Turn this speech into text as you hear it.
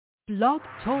Blog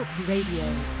Talk Radio.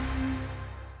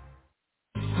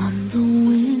 On the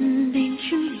wind,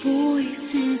 ancient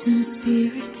voices and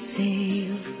spirits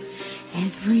sail.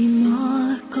 Every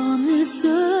mark on this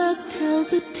earth tells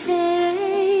a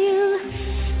tale.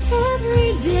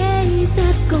 Every day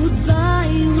that goes by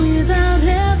without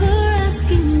ever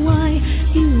asking why,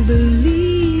 you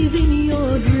believe in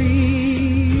your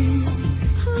dreams.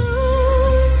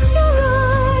 Close your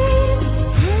eyes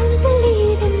and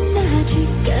believe in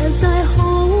magic as I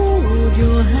hold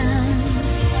your hand.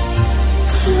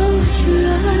 Close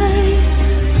your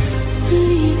eyes,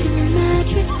 believe in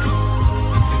magic.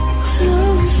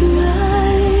 Close your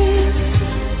eyes,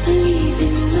 believe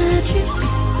in magic.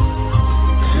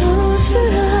 Close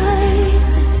your eyes,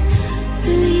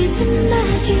 believe in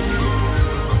magic.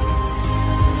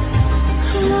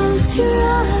 Close your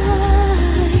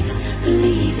eyes,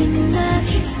 believe in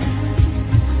magic.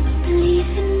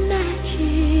 Believe in magic.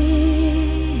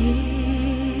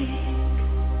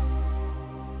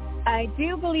 I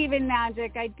do believe in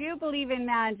magic. I do believe in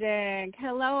magic.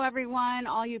 Hello, everyone,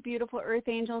 all you beautiful earth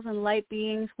angels and light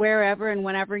beings, wherever and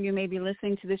whenever you may be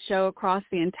listening to the show across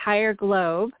the entire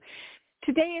globe.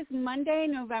 Today is Monday,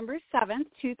 November 7th,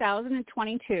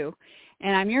 2022,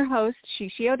 and I'm your host,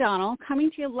 Shishi O'Donnell,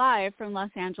 coming to you live from Los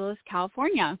Angeles,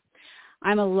 California.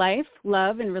 I'm a life,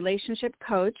 love, and relationship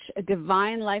coach, a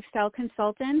divine lifestyle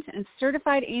consultant, and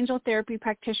certified angel therapy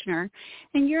practitioner,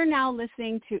 and you're now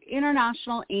listening to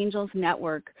International Angels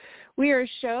Network. We are a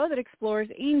show that explores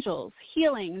angels,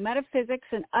 healing, metaphysics,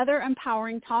 and other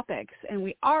empowering topics, and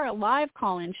we are a live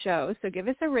call-in show, so give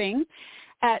us a ring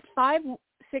at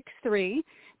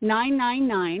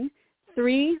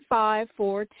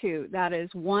 563-999-3542. That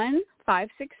is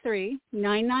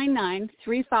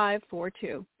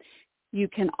 1-563-999-3542. You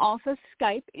can also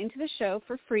Skype into the show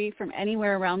for free from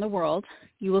anywhere around the world.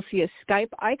 You will see a Skype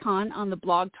icon on the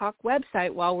Blog Talk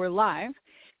website while we're live.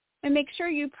 And make sure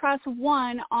you press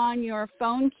 1 on your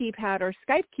phone keypad or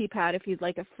Skype keypad if you'd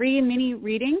like a free mini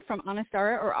reading from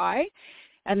Anistara or I.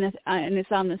 And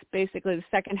it's on this basically the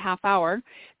second half hour.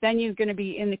 Then you're going to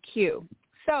be in the queue.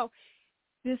 So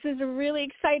this is a really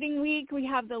exciting week. We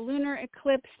have the lunar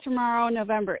eclipse tomorrow,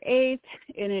 November 8th,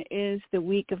 and it is the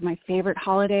week of my favorite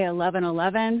holiday,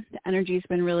 11/11. The energy's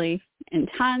been really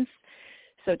intense.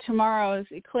 So tomorrow's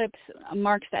eclipse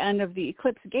marks the end of the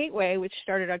eclipse gateway, which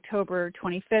started October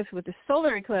 25th with the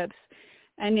solar eclipse,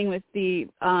 ending with the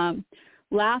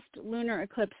last lunar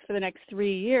eclipse for the next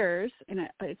 3 years, and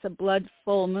it's a blood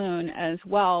full moon as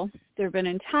well. There have been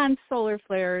intense solar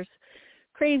flares,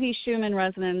 crazy Schumann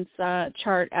resonance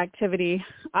chart activity.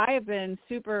 I have been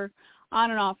super on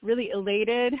and off, really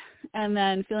elated, and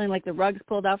then feeling like the rug's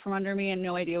pulled out from under me and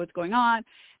no idea what's going on,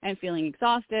 and feeling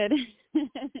exhausted.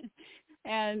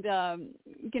 And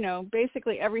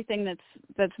basically everything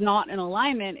that's not in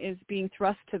alignment is being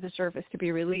thrust to the surface to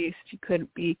be released. You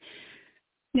could be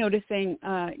noticing,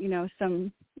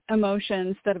 some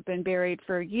emotions that have been buried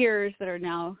for years that are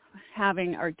now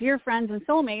having our dear friends and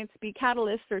soulmates be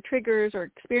catalysts or triggers, or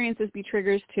experiences be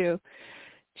triggers to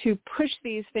push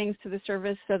these things to the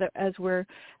surface, so that as we're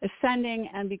ascending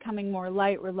and becoming more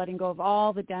light, we're letting go of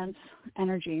all the dense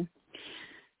energy.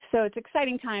 So it's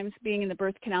exciting times being in the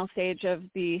birth canal stage of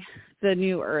the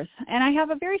new earth. And I have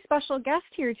a very special guest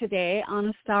here today,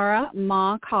 Anistara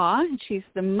Ma Ka. She's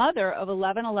the mother of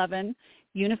 1111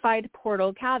 Unified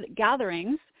Portal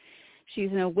Gatherings.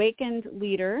 She's an awakened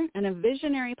leader and a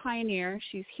visionary pioneer.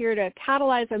 She's here to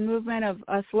catalyze a movement of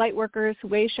us light workers,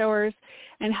 way showers,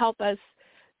 and help us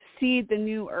seed the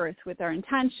new earth with our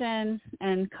intention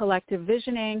and collective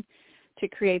visioning to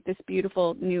create this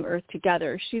beautiful new earth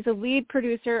together. She's the lead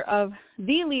producer of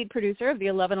the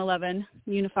 1111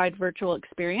 Unified Virtual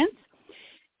Experience.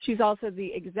 She's also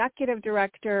the executive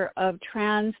director of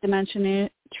Transdimensional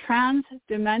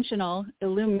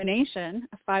Illumination,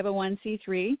 a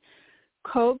 501c3,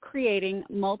 co-creating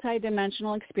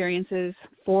multidimensional experiences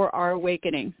for our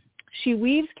awakening. She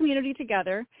weaves community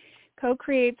together,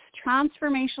 co-creates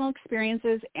transformational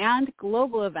experiences and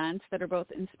global events that are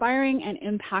both inspiring and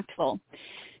impactful.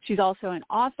 She's also an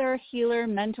author, healer,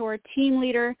 mentor, team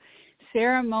leader,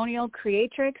 ceremonial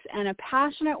creatrix, and a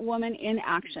passionate woman in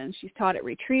action. She's taught at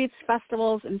retreats,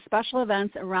 festivals, and special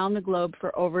events around the globe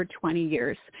for over 20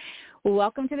 years.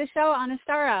 Welcome to the show,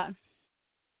 Anistara.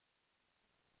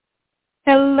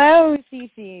 Hello,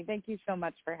 Shishi. Thank you so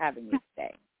much for having me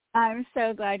today. I'm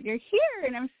so glad you're here,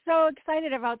 and I'm so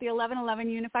excited about the 1111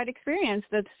 Unified Experience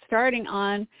that's starting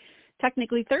on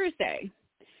technically Thursday.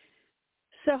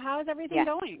 So how is everything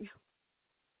going?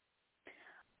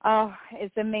 Oh,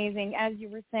 it's amazing. As you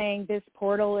were saying, this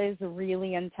portal is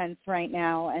really intense right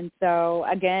now. And so,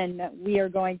 again, we are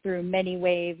going through many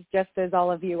waves, just as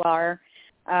all of you are,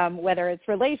 whether it's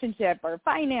relationship or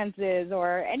finances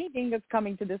or anything that's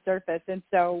coming to the surface. And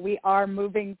so we are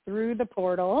moving through the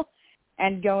portal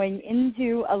and going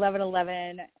into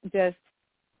 1111, just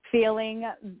feeling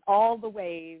all the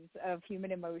waves of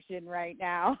human emotion right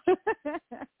now.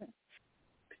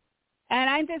 And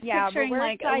I'm just picturing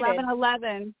like excited.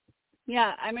 11/11.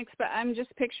 Yeah, I'm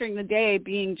just picturing the day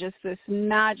being just this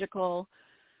magical,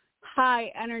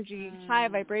 high energy, high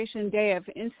vibration day of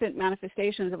instant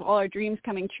manifestations of all our dreams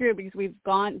coming true, because we've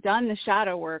done the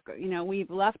shadow work. You know,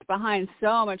 we've left behind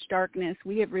so much darkness.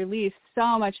 We have released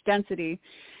so much density,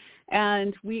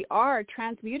 and we are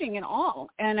transmuting it all.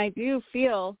 And I do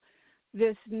feel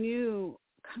this new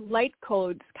light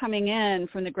codes coming in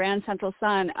from the Grand Central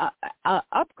Sun,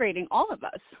 upgrading all of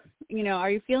us. You know,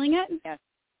 are you feeling it? Yes.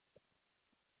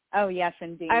 Oh, yes,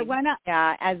 indeed. I went up.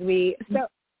 Yeah, So,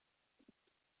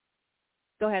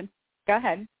 go ahead. Go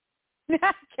ahead.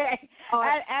 Okay.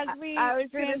 As we I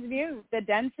transmute the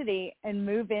density and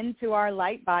move into our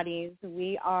light bodies,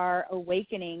 we are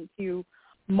awakening to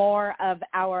more of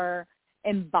our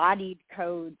embodied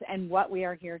codes and what we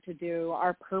are here to do,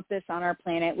 our purpose on our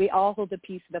planet. We all hold a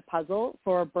piece of the puzzle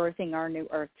for birthing our new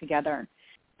earth together.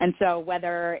 And so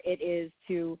whether it is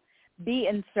to be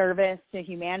in service to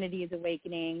humanity's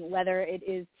awakening, whether it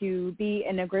is to be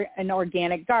an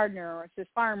organic gardener or a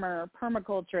farmer or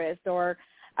permaculturist or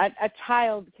a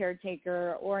child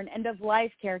caretaker or an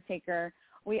end-of-life caretaker,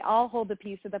 we all hold a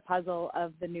piece of the puzzle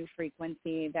of the new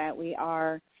frequency that we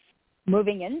are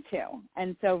moving into.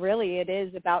 And so really it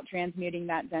is about transmuting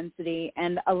that density.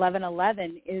 And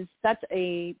 11/11 is such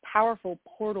a powerful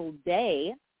portal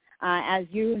day. As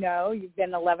you know, you've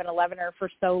been 11/11er for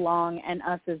so long, and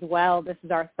us as well. This is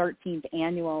our 13th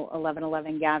annual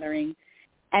 11/11 gathering.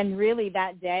 And really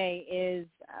that day is,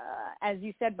 as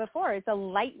you said before, it's a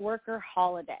light worker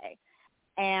holiday.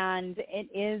 And it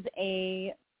is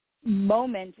a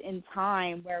moment in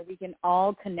time where we can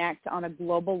all connect on a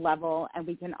global level, and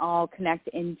we can all connect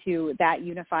into that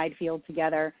unified field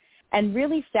together and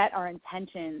really set our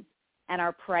intentions and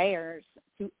our prayers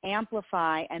to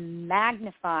amplify and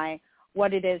magnify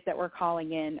what it is that we're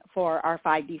calling in for our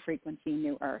 5D frequency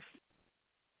new earth.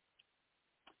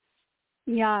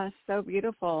 Yeah, so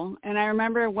beautiful. And I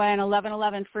remember when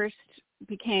 11/11 first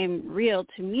became real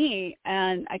to me,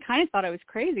 and I kind of thought I was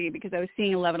crazy because I was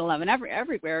seeing 11/11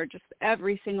 everywhere. Just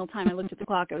every single time I looked at the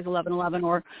clock, it was 11/11,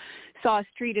 or saw a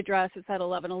street address that said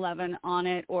 11/11 on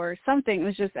it or something. It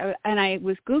was just, and I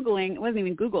was Googling. It wasn't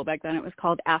even Google back then. It was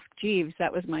called Ask Jeeves.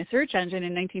 That was my search engine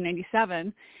in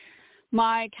 1997.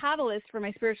 My catalyst for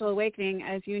my spiritual awakening,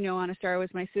 as you know, Anistara,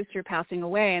 was my sister passing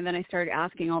away. And then I started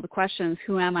asking all the questions: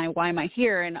 who am I? Why am I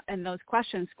here? And those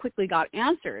questions quickly got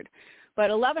answered. But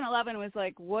 11/11 was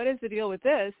like, what is the deal with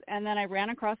this? And then I ran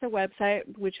across a website,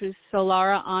 which was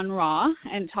Solara on Ra,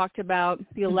 and talked about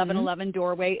the 11/11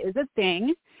 doorway is a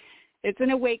thing. It's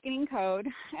an awakening code.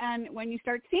 And when you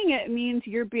start seeing it, it means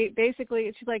you're basically,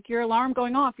 it's like your alarm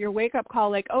going off, your wake-up call,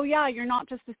 like, oh, yeah, you're not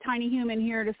just this tiny human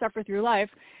here to suffer through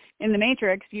life in the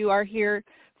Matrix. You are here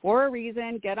for a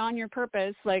reason. Get on your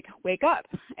purpose, like, wake up.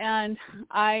 And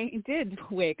I did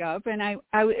wake up, and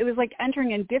it was like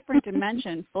entering a different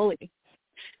dimension fully.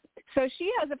 So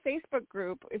she has a Facebook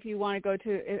group, if you want to go to,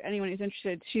 if anyone who's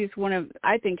interested. She's one of,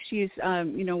 I think she's,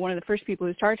 one of the first people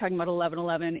who started talking about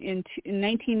 11/11. In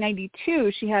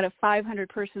 1992, she had a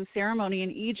 500-person ceremony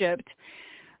in Egypt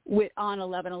on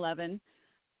 11/11.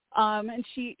 And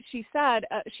she said,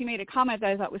 she made a comment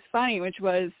that I thought was funny, which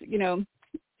was,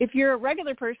 if you're a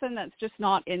regular person that's just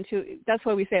not into, that's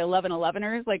why we say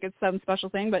 11/11ers, like it's some special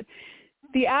thing, but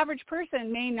the average person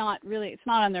may not really, it's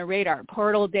not on their radar.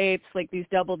 Portal dates, like these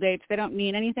double dates, they don't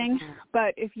mean anything.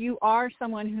 But if you are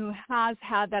someone who has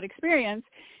had that experience,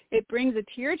 it brings a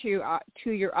tear to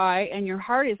your eye, and your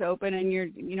heart is open, and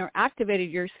you're activated,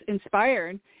 you're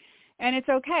inspired. And it's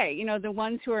okay. The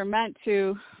ones who are meant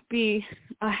to be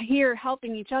here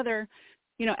helping each other,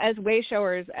 as way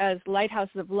showers, as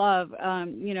lighthouses of love,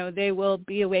 they will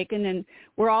be awakened, and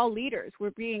we're all leaders.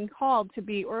 We're being called to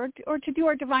be, or to do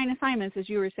our divine assignments, as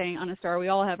you were saying, Anistara. We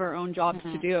all have our own jobs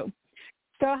to do.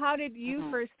 So how did you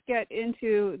first get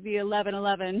into the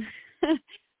 11/11?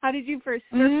 How did you first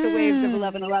surf the waves of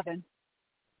 11/11?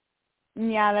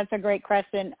 Yeah, that's a great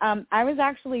question. I was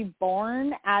actually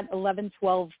born at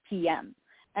 11:12 p.m.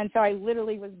 And so I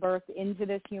literally was birthed into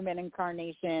this human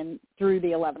incarnation through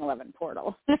the 11/11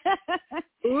 portal.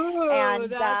 Ooh,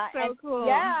 and, that's so cool.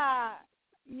 Yeah,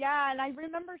 and and I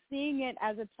remember seeing it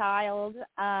as a child,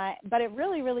 but it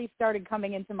really, really started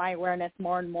coming into my awareness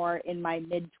more and more in my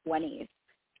mid-20s.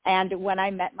 And when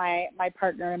I met my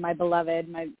partner and my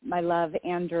beloved, my love,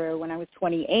 Andrew, when I was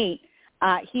 28,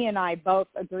 he and I both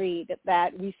agreed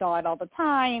that we saw it all the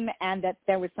time and that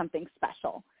there was something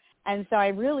special. And so I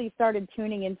really started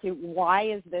tuning into why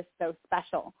is this so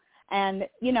special? And,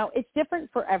 you know, it's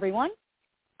different for everyone.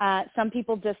 Some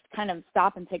people just kind of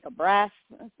stop and take a breath.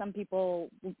 Some people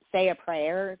say a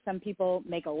prayer. Some people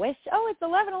make a wish. Oh, it's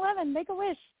 11:11, make a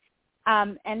wish.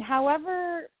 And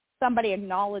however somebody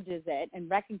acknowledges it and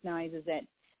recognizes it,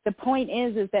 the point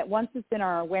is that once it's in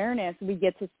our awareness, we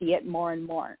get to see it more and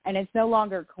more. And it's no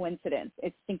longer coincidence.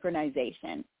 It's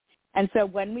synchronization. And so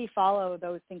when we follow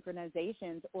those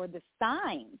synchronizations or the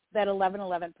signs that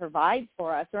 11:11 provides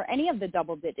for us, or any of the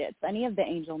double digits, any of the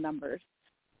angel numbers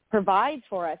provides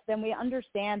for us, then we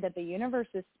understand that the universe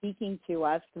is speaking to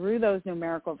us through those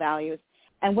numerical values.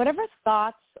 And whatever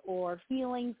thoughts or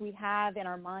feelings we have in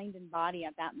our mind and body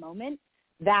at that moment,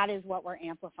 that is what we're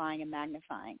amplifying and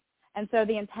magnifying. And so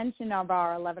the intention of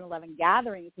our 11:11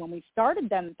 gatherings, when we started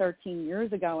them 13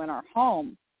 years ago in our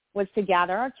home, was to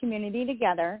gather our community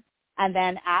together. And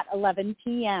then at 11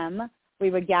 p.m., we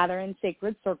would gather in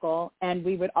sacred circle, and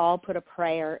we would all put a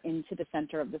prayer into the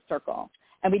center of the circle.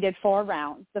 And we did 4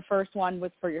 rounds. The first one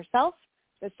was for yourself.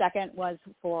 The second was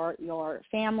for your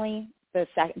family. The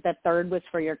third was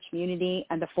for your community.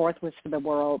 And the fourth was for the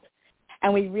world.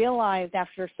 And we realized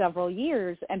after several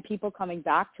years and people coming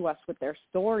back to us with their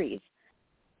stories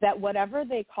that whatever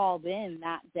they called in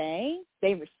that day,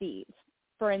 they received.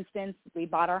 For instance, we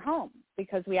bought our home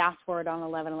because we asked for it on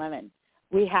 11/11.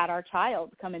 We had our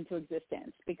child come into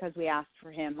existence because we asked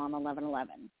for him on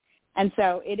 11/11. And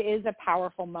so it is a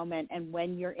powerful moment. And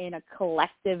when you're in a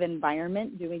collective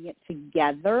environment doing it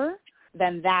together,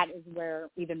 then that is where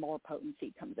even more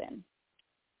potency comes in.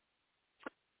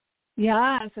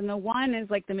 Yes, and the 1 is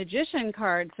like the magician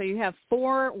card. So you have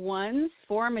 4 ones,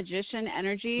 4 magician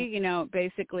energy, you know,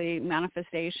 basically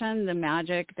manifestation, the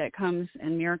magic that comes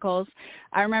in miracles.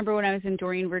 I remember when I was in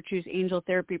Doreen Virtue's angel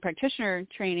therapy practitioner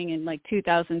training in like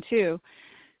 2002,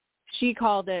 she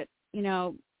called it, you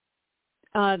know,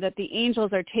 that the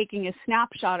angels are taking a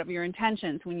snapshot of your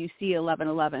intentions when you see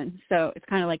 11:11. So it's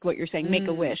kind of like what you're saying, make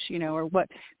a wish, you know, or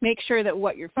make sure that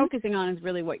what you're focusing on is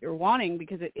really what you're wanting,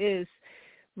 because it is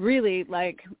really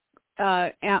like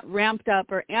ramped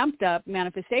up or amped up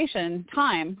manifestation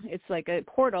time. It's like a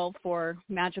portal for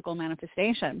magical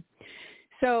manifestation.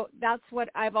 So that's what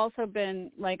I've also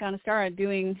been like on Anistara,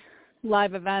 doing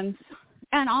live events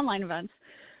and online events.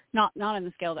 Not on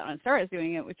the scale that Anistara is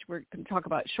doing it, which we're going to talk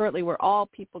about shortly, where all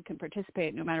people can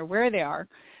participate no matter where they are.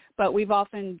 But we've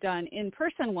often done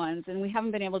in-person ones, and we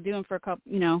haven't been able to do them for a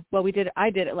couple, you know, well, I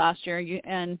did it last year,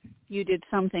 and you did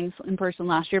some things in person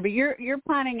last year. But you're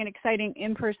planning an exciting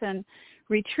in-person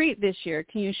retreat this year.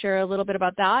 Can you share a little bit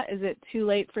about that? Is it too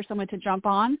late for someone to jump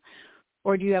on,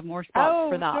 or do you have more spots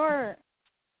for that? Oh, sure.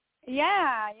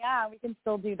 Yeah, we can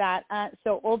still do that.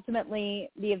 So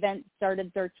ultimately, the event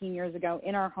started 13 years ago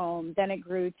in our home. Then it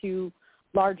grew to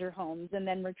larger homes and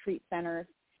then retreat centers.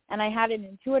 And I had an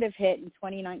intuitive hit in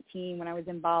 2019 when I was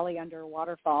in Bali under a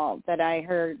waterfall that I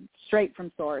heard straight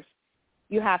from source.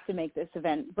 You have to make this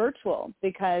event virtual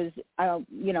because,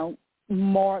 you know,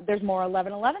 there's more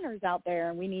 1111ers out there,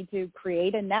 and we need to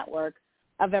create a network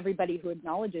of everybody who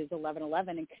acknowledges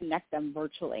 1111 and connect them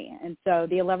virtually. And so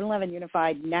the 1111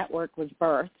 Unified Network was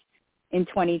birthed in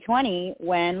 2020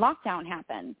 when lockdown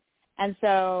happened. And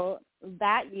so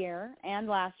that year and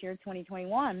last year,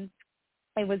 2021,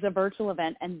 it was a virtual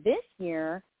event. And this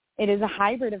year, it is a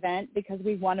hybrid event because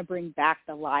we want to bring back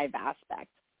the live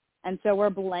aspect. And so we're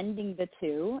blending the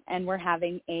two, and we're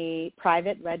having a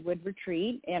private Redwood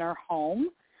retreat in our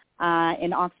home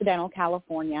in Occidental,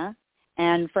 California.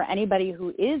 And for anybody who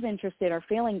is interested or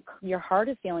feeling your heart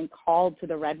is feeling called to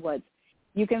the Redwoods,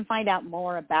 you can find out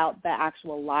more about the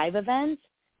actual live event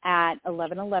at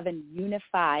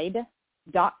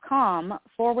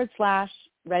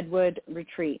 1111unified.com/Redwood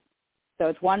Retreat. So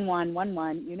it's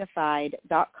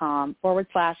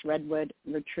 1111unified.com/Redwood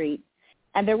Retreat.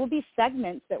 And there will be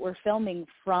segments that we're filming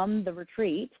from the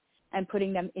retreat and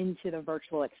putting them into the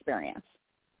virtual experience.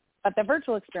 But the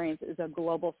virtual experience is a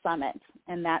global summit,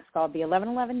 and that's called the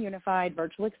 1111 Unified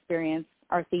Virtual Experience.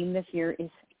 Our theme this year is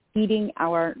Feeding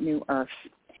Our New Earth.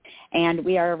 And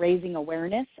we are raising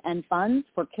awareness and funds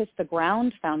for Kiss the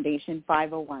Ground Foundation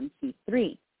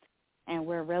 501c3. And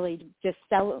we're really just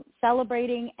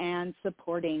celebrating and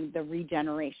supporting the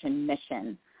regeneration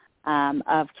mission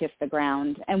of Kiss the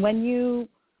Ground. And when you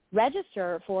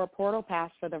register for a portal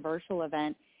pass for the virtual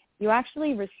event, you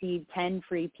actually receive 10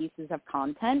 free pieces of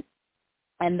content.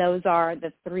 And those are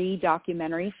the 3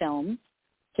 documentary films,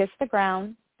 Kiss the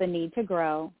Ground, The Need to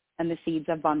Grow, and The Seeds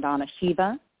of Vandana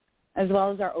Shiva, as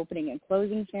well as our opening and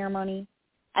closing ceremony,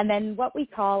 and then what we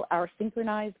call our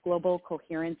Synchronized Global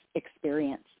Coherence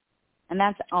Experience. And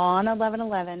that's on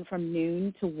 11/11 from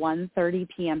noon to 1:30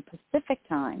 p.m. Pacific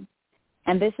time.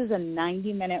 And this is a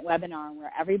 90-minute webinar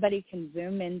where everybody can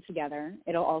Zoom in together.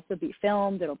 It'll also be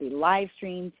filmed. It'll be live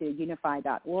streamed to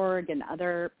unify.org and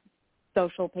other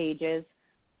social pages.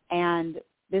 And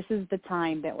this is the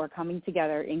time that we're coming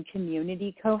together in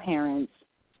community coherence.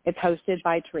 It's hosted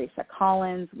by Teresa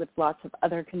Collins with lots of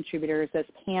other contributors as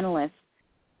panelists.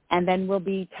 And then we'll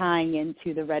be tying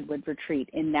into the Redwood Retreat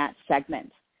in that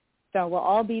segment. So we'll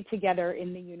all be together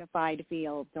in the unified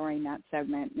field during that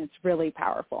segment, and it's really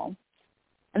powerful.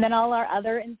 And then all our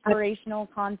other inspirational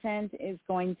content is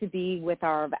going to be with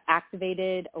our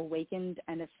activated, awakened,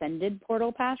 and ascended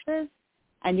portal passes.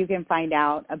 And you can find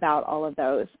out about all of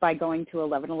those by going to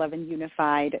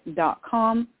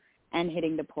 1111unified.com and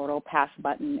hitting the portal pass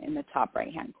button in the top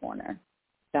right-hand corner.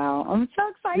 So I'm so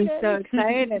excited. I'm so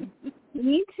excited.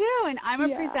 Me too. And I'm a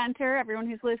presenter. Everyone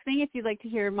who's listening, if you'd like to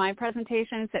hear my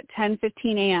presentation, it's at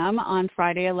 10:15 a.m. on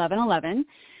Friday, 11/11.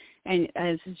 And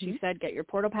as you said, get your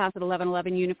portal pass at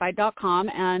 1111unified.com.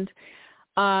 And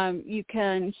you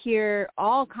can hear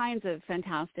all kinds of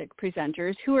fantastic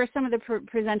presenters. Who are some of the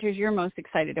presenters you're most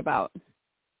excited about?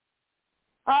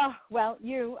 Oh, well,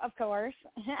 you, of course.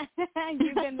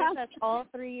 You've been with us all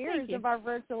 3 years of our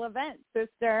virtual event,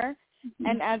 sister.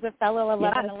 And as a fellow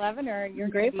 1111er, you're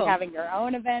going to be having your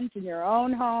own event in your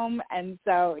own home. And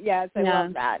so, yes, I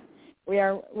love that.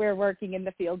 We're working in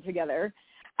the field together.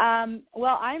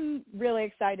 Well, I'm really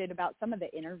excited about some of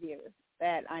the interviews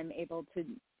that I'm able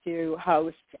to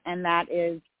host, and that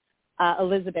is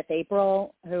Elizabeth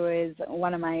April, who is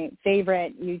one of my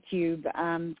favorite YouTube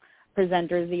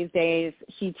presenters these days.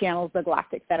 She channels the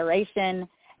Galactic Federation,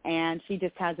 and she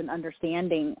just has an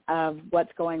understanding of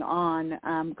what's going on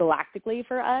galactically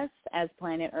for us as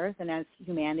planet Earth and as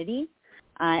humanity,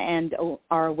 and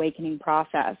our awakening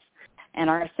process and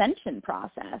our ascension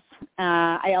process.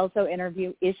 I also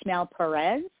interview Ishmael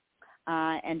Perez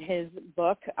and his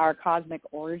book, Our Cosmic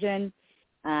Origin.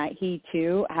 He,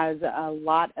 too, has a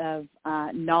lot of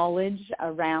knowledge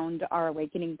around our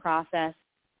awakening process.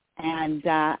 And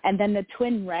then the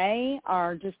Twin Ray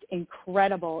are just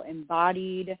incredible,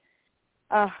 embodied.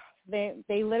 They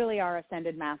literally are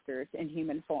ascended masters in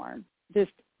human form.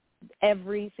 Just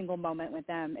every single moment with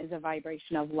them is a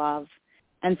vibration of love.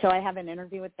 And so I have an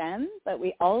interview with them, but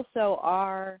we also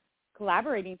are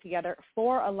collaborating together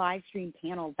for a live stream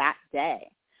panel that day.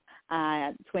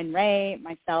 Twin Ray,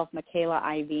 myself, Michaela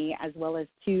Ivy, as well as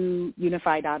 2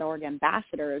 Unify.org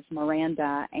ambassadors,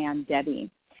 Miranda and Debbie.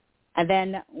 And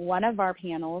then one of our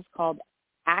panels called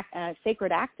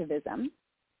Sacred Activism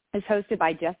is hosted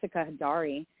by Jessica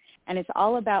Hadari, and it's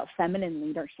all about feminine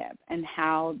leadership and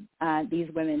how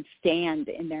these women stand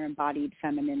in their embodied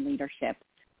feminine leadership.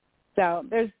 So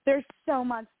there's so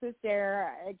much to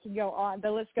share. It can go on. The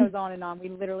list goes on and on. We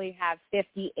literally have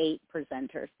 58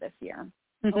 presenters this year.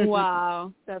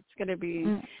 Wow, that's going to be.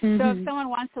 So if someone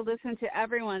wants to listen to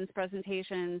everyone's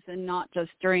presentations and not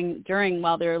just during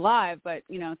while they're live, but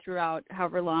throughout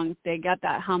however long they get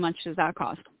that, how much does that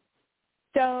cost?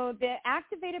 So the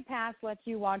activated pass lets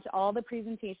you watch all the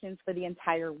presentations for the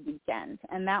entire weekend,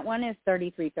 and that one is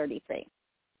 $33.33.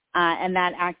 And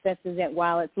that accesses it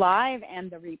while it's live and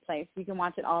the replay. So you can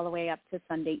watch it all the way up to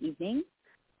Sunday evening.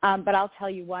 But I'll tell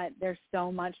you what, there's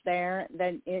so much there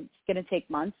that it's going to take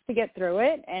months to get through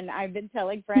it. And I've been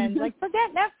telling friends,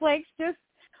 forget Netflix, just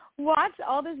watch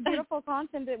all this beautiful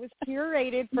content that was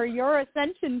curated for your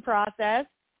ascension process.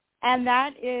 And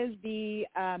that is the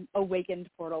Awakened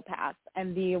Portal Pass.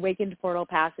 And the Awakened Portal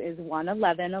Pass is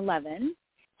 1/11/11,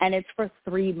 and it's for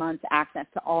 3 months access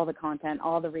to all the content,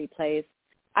 all the replays.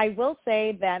 I will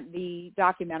say that the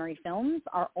documentary films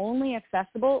are only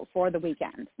accessible for the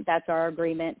weekend. That's our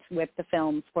agreement with the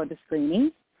films for the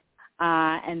screenings.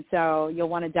 And so you'll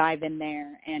want to dive in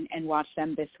there and watch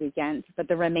them this weekend. But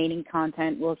the remaining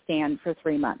content will stand for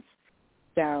 3 months.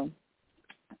 So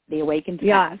the Awakened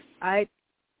Pass. Yes,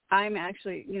 I'm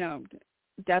actually,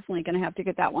 definitely going to have to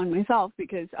get that one myself,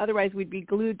 because otherwise we'd be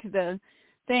glued to the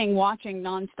thing watching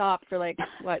nonstop for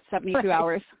 72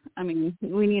 hours. I mean,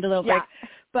 we need a little break.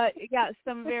 But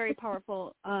some very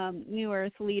powerful New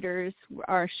Earth leaders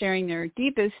are sharing their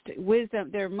deepest wisdom,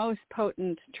 their most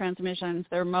potent transmissions,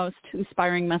 their most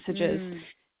inspiring messages.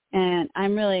 And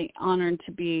I'm really honored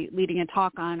to be leading a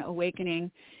talk on awakening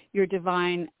your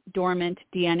divine dormant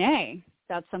DNA.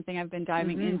 That's something I've been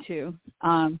diving into.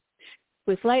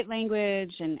 with light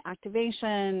language and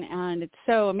activation, and it's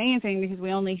so amazing because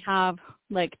we only have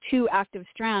like 2 active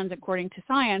strands according to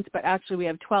science, but actually we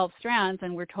have 12 strands,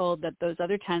 and we're told that those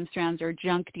other 10 strands are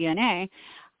junk DNA.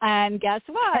 And guess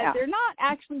what? Yeah. They're not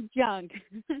actually junk.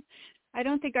 I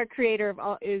don't think our creator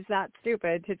is that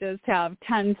stupid to just have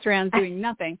 10 strands doing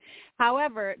nothing.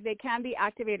 However, they can be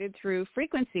activated through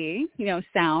frequency,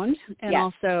 sound, and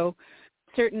also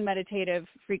certain meditative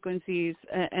frequencies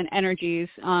and energies,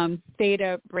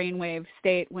 theta brainwave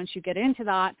state once you get into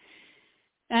that.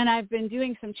 And I've been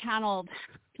doing some channeled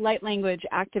light language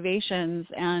activations,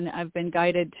 and I've been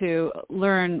guided to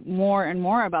learn more and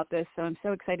more about this. So I'm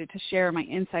so excited to share my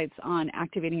insights on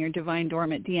activating your divine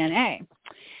dormant DNA.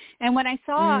 And when I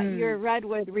saw your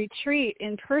Redwood retreat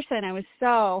in person, I was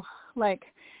so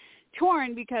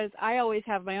torn because I always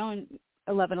have my own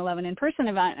 11/11 in-person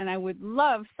event, and I would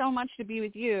love so much to be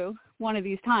with you one of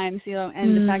these times,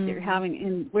 and the fact that you're having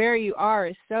in where you are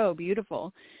is so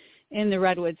beautiful in the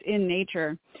Redwoods, in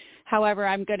nature. However,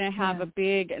 I'm going to have a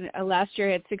big, last year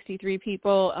I had 63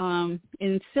 people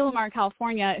in Silmar,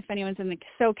 California. If anyone's in the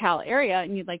SoCal area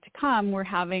and you'd like to come, we're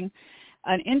having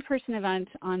an in-person event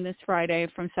on this Friday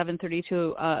from 7:30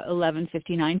 to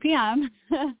 11:59 p.m.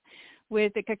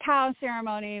 with a cacao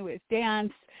ceremony, with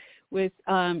dance, with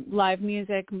live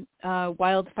music.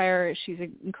 Wildfire, she's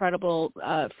an incredible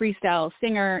freestyle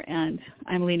singer, and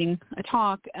I'm leading a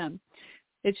talk.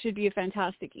 It should be a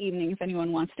fantastic evening if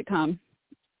anyone wants to come.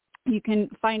 You can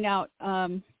find out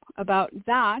about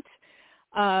that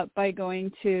by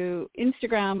going to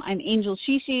Instagram. I'm Angel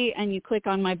Shishi, and you click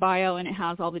on my bio, and it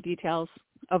has all the details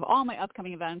of all my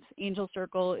upcoming events. Angel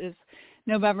Circle is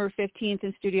November 15th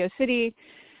in Studio City.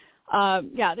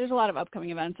 There's a lot of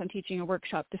upcoming events. I'm teaching a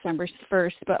workshop December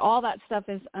 1st, but all that stuff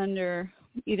is under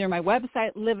either my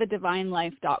website,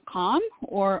 liveadivinelife.com,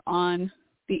 or on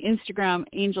the Instagram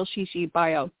Angel Shishi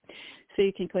bio. So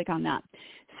you can click on that.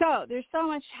 So there's so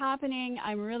much happening.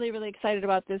 I'm really, really excited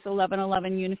about this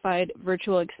 11/11 unified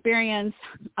virtual experience.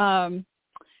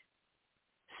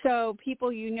 So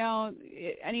people,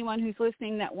 anyone who's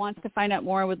listening that wants to find out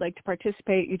more, would like to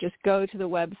participate, you just go to the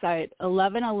website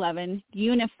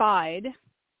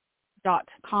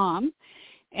 1111unified.com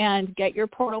and get your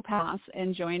portal pass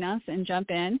and join us and jump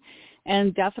in.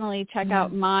 And definitely check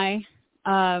out my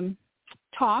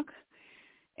talk.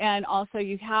 And also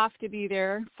you have to be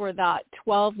there for that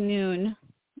 12 noon,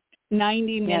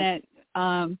 90-minute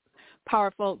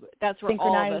powerful, that's where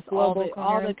all of us, all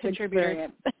the contributors.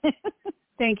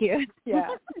 Thank you.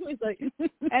 Yeah.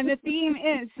 And the theme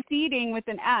is seeding with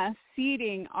an S,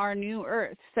 seeding our new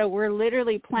earth. So we're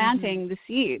literally planting the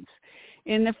seeds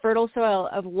in the fertile soil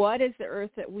of what is the earth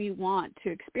that we want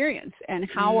to experience, and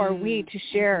how are we to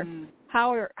share,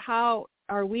 how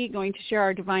are we going to share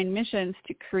our divine missions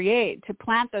to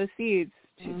plant those seeds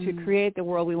to create the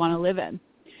world we want to live in.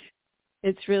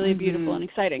 It's really beautiful and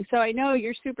exciting. So I know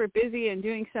you're super busy and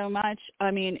doing so much. I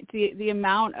mean, the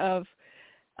amount of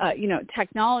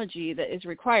technology that is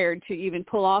required to even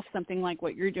pull off something like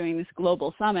what you're doing, this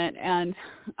global summit. And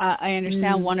I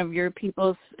understand one of your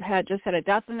people had a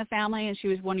death in the family, and she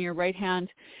was one of your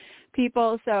right-hand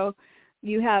people. So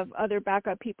you have other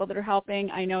backup people that are helping.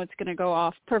 I know it's going to go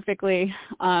off perfectly.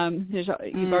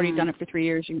 You've already done it for 3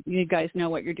 years. You guys know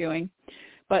what you're doing.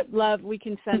 But we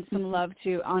can send some love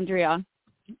to Andrea,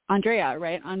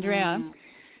 right? Andrea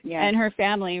and her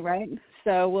family, right?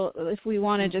 So if we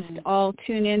want to just all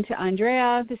tune in to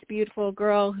Andrea, this beautiful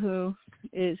girl who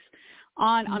is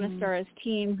on Anistara's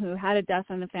team, who had a death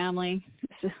in the family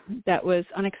that was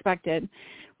unexpected.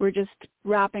 We're just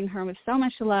wrapping her with so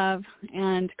much love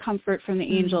and comfort from the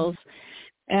angels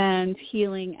and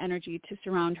healing energy to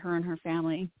surround her and her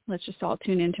family. Let's just all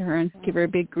tune into her and give her a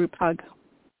big group hug.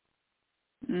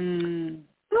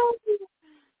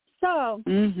 So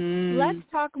let's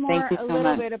talk more a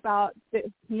little bit about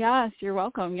yes, you're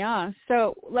welcome. Yeah.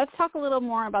 So let's talk a little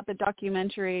more about the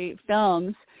documentary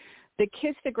films, The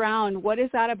Kiss the Ground. What is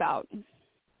that about?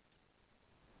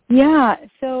 Yeah.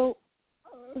 So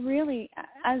really,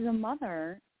 as a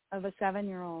mother of a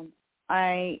 7-year-old,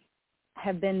 I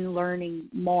have been learning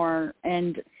more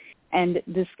and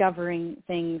discovering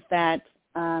things that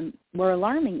were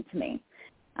alarming to me.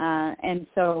 And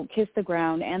so Kiss the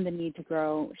Ground and The Need to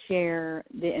Grow share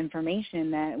the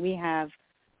information that we have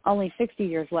only 60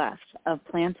 years left of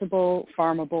plantable,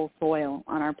 farmable soil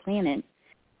on our planet.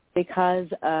 Because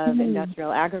of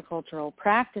industrial agricultural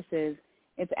practices,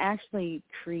 it's actually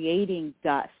creating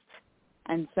dust.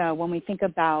 And so when we think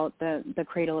about the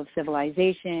cradle of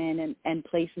civilization and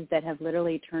places that have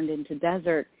literally turned into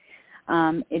desert,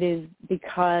 it is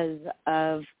because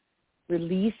of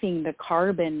releasing the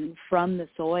carbon from the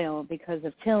soil because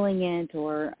of tilling it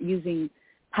or using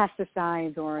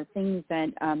pesticides or things that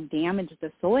damage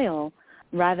the soil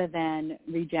rather than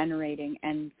regenerating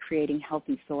and creating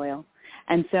healthy soil.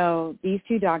 And so these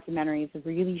two documentaries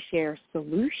really share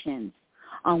solutions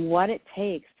on what it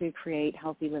takes to create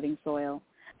healthy living soil.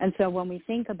 And so when we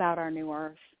think about our new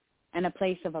earth and a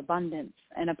place of abundance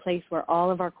and a place where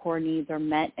all of our core needs are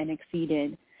met and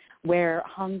exceeded, where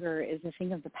hunger is a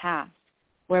thing of the past,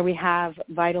 where we have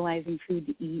vitalizing food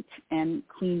to eat and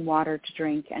clean water to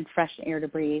drink and fresh air to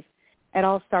breathe, it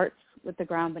all starts with the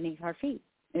ground beneath our feet.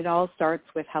 It all starts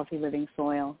with healthy living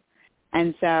soil.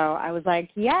 And so I was like,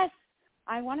 yes,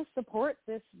 I want to support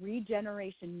this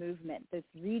regeneration movement, this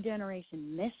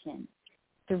regeneration mission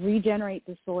to regenerate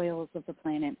the soils of the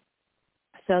planet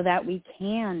so that we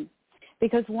can.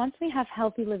 Because once we have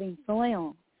healthy living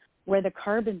soil, where the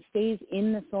carbon stays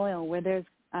in the soil, where there's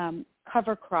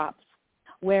cover crops,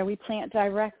 where we plant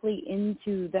directly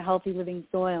into the healthy living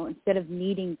soil instead of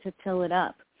needing to till it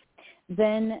up,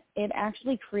 then it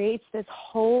actually creates this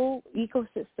whole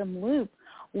ecosystem loop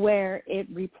where it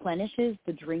replenishes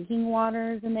the drinking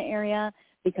waters in the area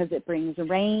because it brings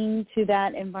rain to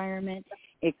that environment.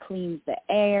 It cleans the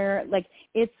air. Like,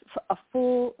 it's a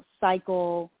full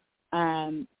cycle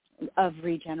of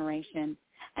regeneration.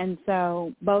 And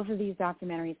so both of these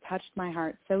documentaries touched my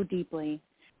heart so deeply.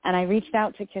 And I reached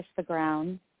out to Kiss the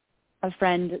Ground. A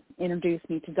friend introduced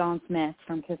me to Don Smith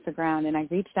from Kiss the Ground, and I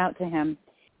reached out to him.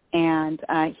 And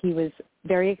he was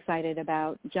very excited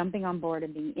about jumping on board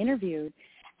and being interviewed.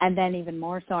 And then even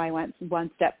more so, I went one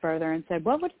step further and said,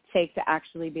 what would it take to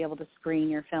actually be able to screen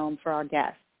your film for our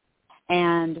guests?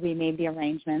 And we made the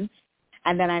arrangements.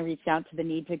 And then I reached out to the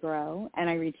Need to Grow, and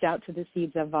I reached out to the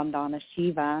Seeds of Vandana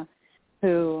Shiva,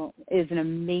 who is an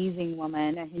amazing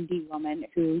woman, a Hindi woman,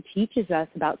 who teaches us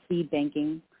about seed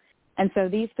banking. And so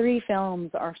these three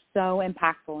films are so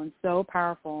impactful and so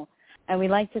powerful. And we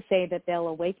like to say that they'll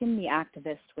awaken the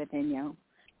activist within you,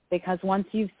 because once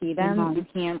you see them, you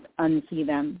can't unsee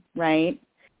them, right?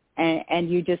 And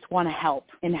you just want to help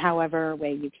in however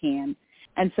way you can.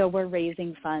 And so we're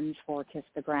raising funds for Kiss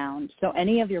the Ground. So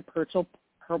any of your portal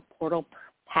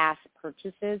pass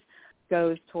purchases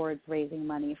goes towards raising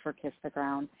money for Kiss the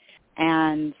Ground.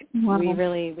 And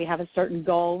we have a certain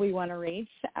goal we want to reach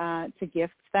to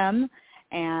gift them.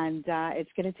 And it's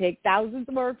going to take thousands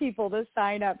more people to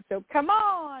sign up. So come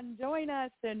on, join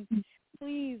us, and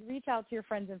please reach out to your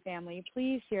friends and family.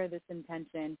 Please share this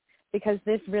intention, because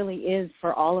this really is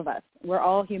for all of us. We're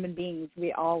all human beings.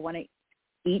 We all want to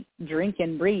eat, drink,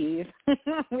 and breathe.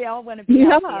 We all want to be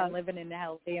healthy and live in a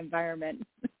healthy environment.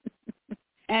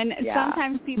 And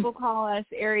sometimes people call us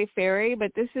airy-fairy,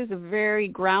 but this is a very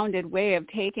grounded way of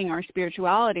taking our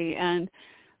spirituality and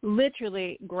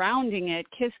literally grounding it,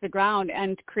 kiss the ground,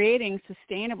 and creating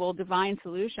sustainable divine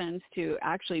solutions to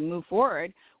actually move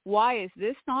forward. Why is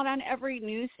this not on every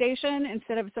news station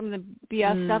instead of some of the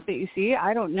BS stuff that you see?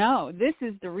 I don't know. This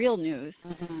is the real news.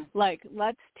 Like,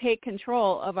 let's take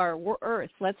control of our earth.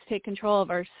 Let's take control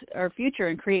of our future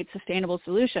and create sustainable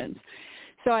solutions.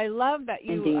 So I love that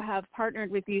you have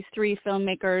partnered with these three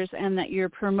filmmakers and that you're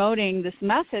promoting this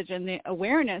message and the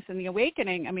awareness and the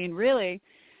awakening. I mean, really,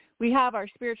 we have our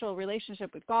spiritual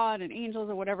relationship with God and angels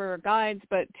or whatever, guides,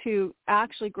 but to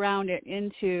actually ground it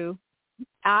into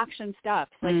action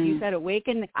steps, like you said,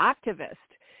 awaken the activist.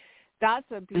 That's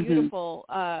a beautiful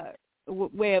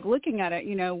way of looking at it.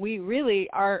 You know, we really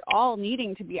are all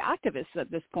needing to be activists at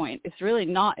this point. It's really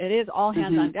not, it is all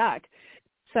hands on deck.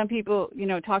 Some people, you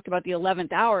know, talked about the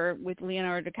 11th hour with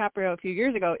Leonardo DiCaprio a few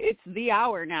years ago. It's the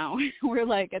hour now. We're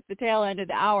like at the tail end of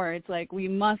the hour. It's like we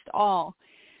must all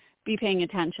be paying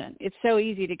attention. It's so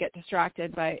easy to get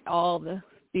distracted by all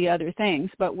the other things,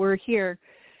 but we're here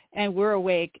and we're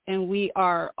awake, and we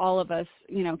are, all of us,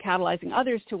 you know, catalyzing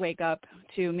others to wake up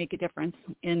to make a difference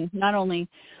in not only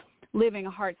living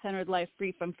a heart-centered life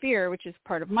free from fear, which is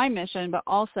part of my mission, but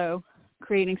also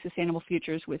creating sustainable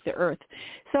futures with the earth.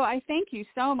 So I thank you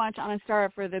so much,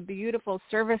 Anistara, for the beautiful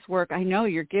service work. I know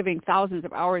you're giving thousands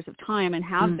of hours of time and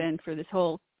have been for this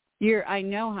whole year. I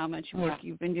know how much work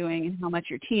you've been doing and how much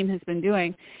your team has been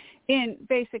doing in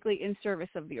service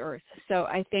of the earth. So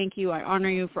I thank you. I honor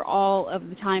you for all of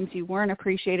the times you weren't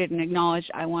appreciated and acknowledged.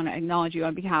 I want to acknowledge you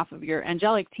on behalf of your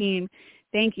angelic team.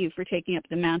 Thank you for taking up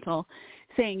the mantle,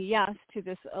 saying yes to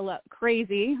this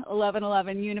crazy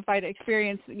 11/11 unified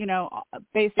experience, you know,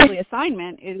 basically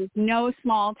assignment. It is no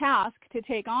small task to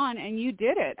take on, and you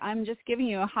did it. I'm just giving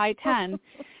you a high 10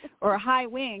 or a high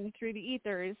wing through the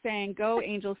ethers saying, go,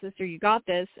 angel sister, you got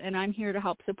this, and I'm here to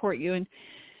help support you and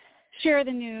share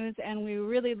the news, and we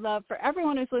really love for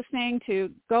everyone who's listening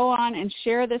to go on and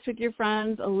share this with your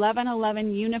friends.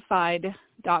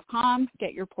 1111unified.com.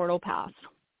 Get your portal pass.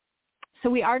 So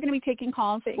we are going to be taking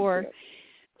calls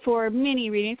for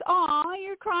mini readings. Aw,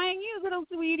 you're crying, you little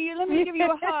sweetie. Let me give you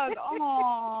a hug.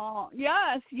 Aw,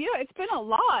 yes, it's been a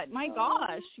lot. My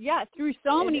gosh. Yeah, through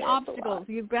so many obstacles.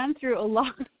 You've been through a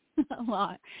lot. A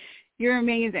lot. You're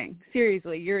amazing.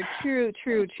 Seriously, you're a true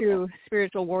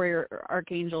spiritual warrior,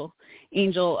 archangel,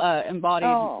 angel, embodied,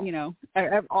 all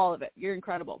of it. You're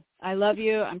incredible. I love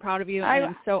you. I'm proud of you. And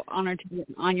I'm so honored to be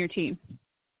on your team.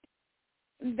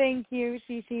 Thank you,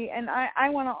 Shishi. And I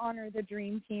want to honor the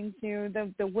dream team, too,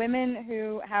 the women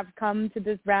who have come to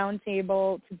this round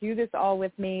table to do this all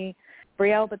with me.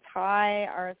 Brielle Bataille,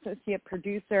 our associate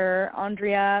producer,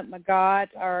 Andrea Magat,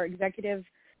 our executive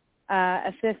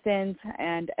assistant,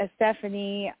 and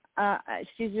Stephanie.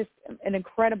 She's just an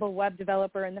incredible web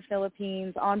developer in the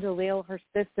Philippines. Anjalil, her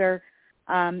sister.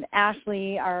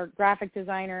 Ashley, our graphic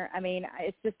designer. I mean,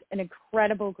 it's just an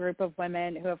incredible group of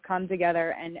women who have come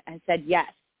together and said yes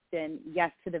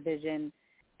to the vision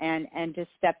and just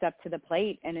stepped up to the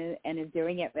plate and is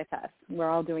doing it with us. We're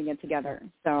all doing it together.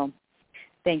 So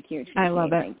thank you. I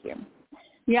love it. Thank you.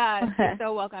 Yeah, you're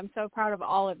so welcome. I'm so proud of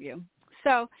all of you.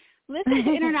 So listen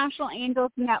to International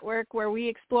Angels Network, where we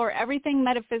explore everything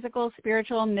metaphysical,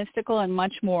 spiritual, mystical, and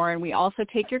much more. And we also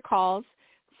take your calls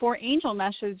for angel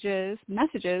messages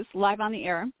live on the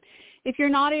air. If you're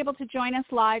not able to join us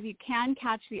live, you can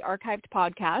catch the archived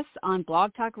podcasts on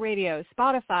Blog Talk Radio,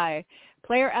 Spotify,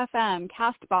 Player FM,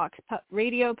 Castbox,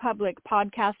 Radio Public,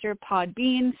 Podcaster,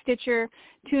 Podbean, Stitcher,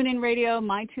 TuneIn Radio,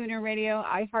 MyTuner Radio,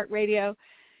 iHeartRadio.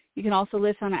 You can also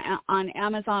listen on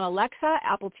Amazon Alexa,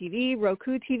 Apple TV,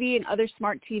 Roku TV, and other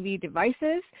smart TV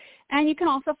devices. And you can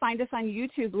also find us on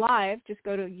YouTube Live. Just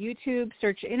go to YouTube,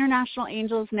 search International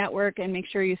Angels Network, and make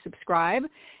sure you subscribe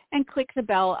and click the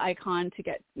bell icon to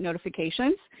get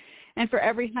notifications. And for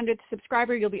every 100th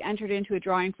subscriber, you'll be entered into a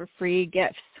drawing for free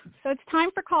gifts. So it's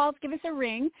time for calls. Give us a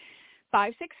ring,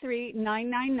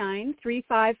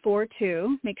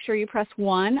 563-999-3542. Make sure you press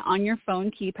 1 on your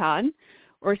phone keypad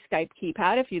or Skype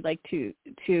keypad if you'd like to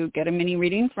get a mini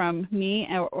reading from me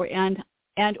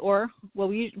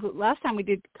last time we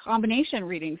did combination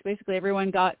readings. Basically, everyone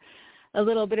got a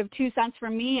little bit of 2 cents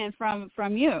from me and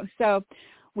from you. So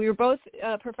we were both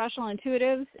professional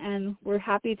intuitives, and we're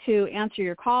happy to answer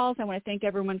your calls. I want to thank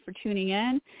everyone for tuning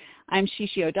in. I'm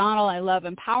Shishi O'Donnell. I love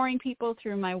empowering people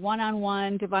through my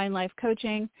one-on-one divine life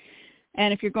coaching.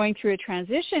 And if you're going through a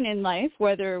transition in life,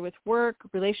 whether with work,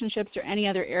 relationships, or any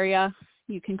other area,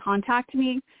 you can contact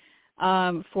me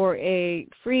for a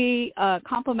free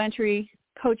complimentary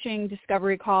coaching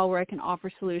discovery call where I can offer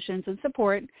solutions and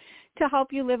support to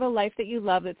help you live a life that you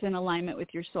love that's in alignment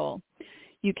with your soul.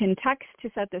 You can text to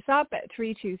set this up at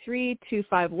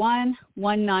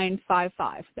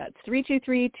 323-251-1955. That's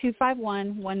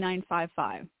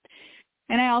 323-251-1955.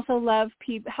 And I also love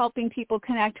helping people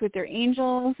connect with their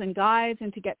angels and guides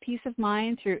and to get peace of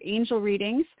mind through angel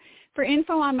readings. For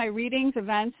info on my readings,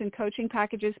 events, and coaching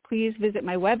packages, please visit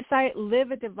my website,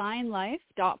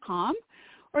 liveadivinelife.com,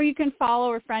 or you can follow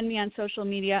or friend me on social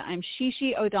media. I'm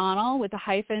Shishi O'Donnell with a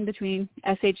hyphen between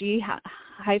SHE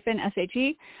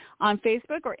on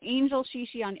Facebook, or Angel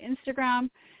Shishi on Instagram.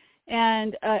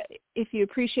 And if you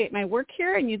appreciate my work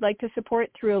here and you'd like to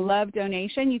support through a love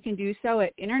donation, you can do so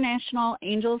at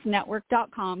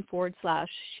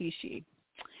internationalangelsnetwork.com/Shishi.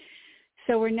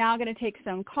 So we're now going to take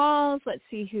some calls. Let's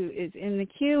see who is in the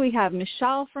queue. We have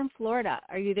Michelle from Florida.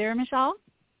 Are you there, Michelle?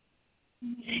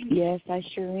 Yes, I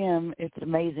sure am. It's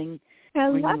amazing.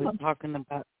 Hello. When you were talking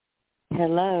about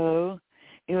hello.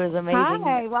 It was amazing.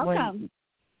 Hi, welcome.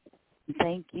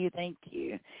 Thank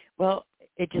you. Well,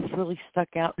 it just really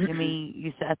stuck out to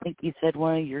me. I think you said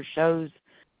one of your shows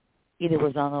either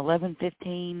was on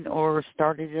 11:15 or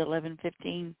started at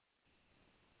 11:15.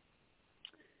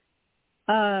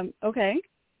 Okay.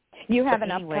 You have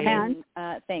an upcoming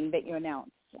thing that you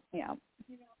announced. Yeah.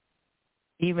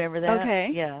 Do you remember that?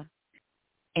 Okay. Yeah.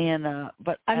 And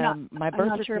but I'm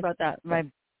not sure about that.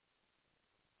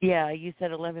 You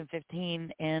said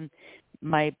 11:15, and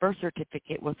my birth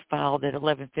certificate was filed at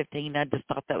 11:15. I just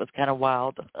thought that was kind of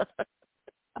wild.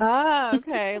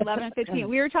 Okay, 11:15.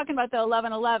 We were talking about the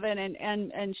 11:11,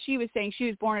 and she was saying she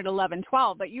was born at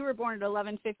 11:12, but you were born at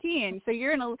 11:15. So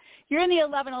you're in the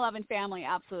 11:11 family,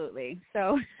 absolutely.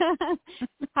 So,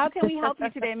 how can we help you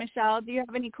today, Michelle? Do you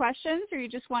have any questions, or you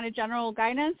just want a general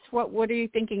guidance? What are you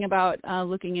thinking about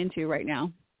looking into right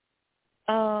now?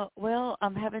 Well,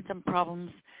 I'm having some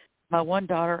problems. My one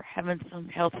daughter having some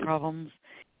health problems,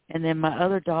 and then my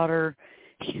other daughter,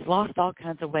 she's lost all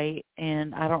kinds of weight,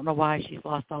 and I don't know why she's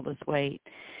lost all this weight.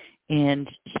 And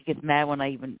she gets mad when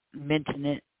I even mention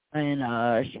it,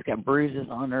 and she's got bruises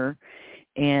on her.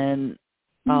 And,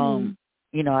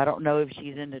 you know, I don't know if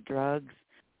she's into drugs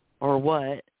or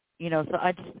what. You know, so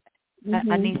I just,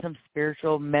 I need some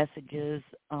spiritual messages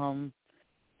and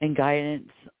guidance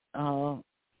on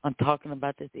talking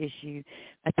about this issue.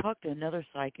 I talked to another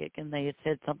psychic, and they had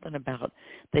said something about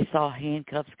they saw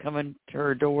handcuffs coming to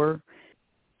her door,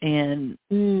 and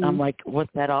I'm like,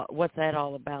 what's that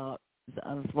all about?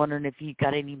 I was wondering if you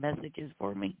got any messages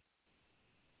for me.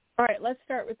 All right, let's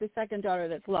start with the second daughter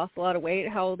that's lost a lot of weight.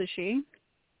 How old is she?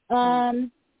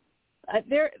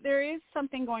 There is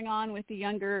something going on with the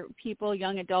younger people,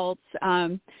 young adults,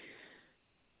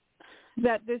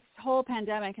 that this whole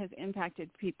pandemic has impacted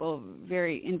people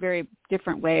in very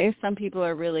different ways. Some people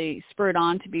are really spurred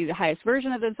on to be the highest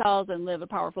version of themselves and live a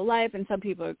powerful life, and some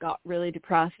people got really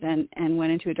depressed and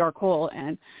went into a dark hole.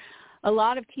 And a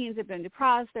lot of teens have been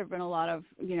depressed. There have been a lot of,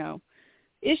 you know,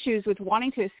 issues with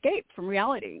wanting to escape from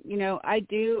reality. You know, I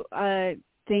do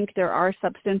think there are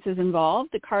substances involved.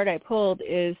 The card I pulled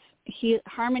is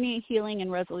harmony, healing,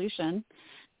 and resolution.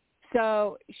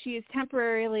 So she is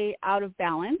temporarily out of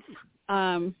balance.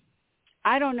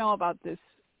 I don't know about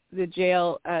the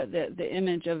jail, the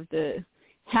image of the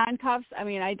handcuffs. I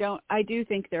mean, I do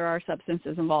think there are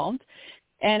substances involved.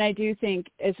 And I do think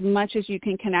as much as you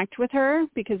can connect with her,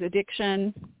 because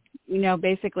addiction, you know,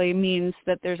 basically means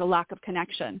that there's a lack of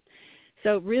connection.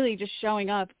 So really just showing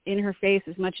up in her face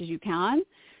as much as you can,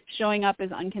 showing up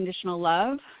as unconditional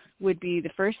love would be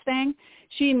the first thing.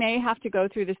 She may have to go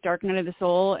through this dark night of the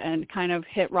soul and kind of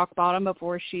hit rock bottom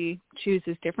before she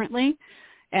chooses differently.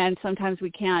 And sometimes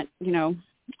we can't, you know,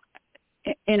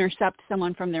 intercept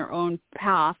someone from their own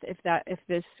path if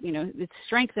this, you know, it's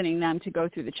strengthening them to go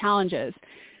through the challenges.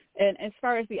 And as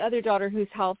far as the other daughter whose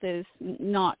health is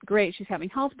not great, she's having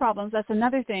health problems, that's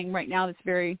another thing right now that's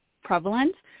very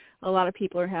prevalent. A lot of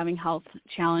people are having health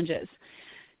challenges.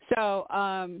 So,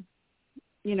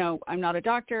 you know, I'm not a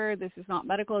doctor. This is not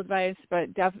medical advice,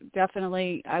 but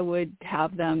definitely I would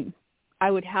have the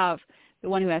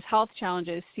one who has health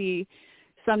challenges see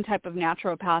some type of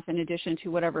naturopath in addition to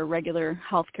whatever regular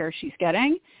health care she's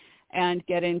getting, and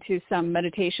get into some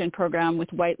meditation program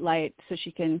with white light so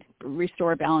she can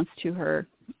restore balance to her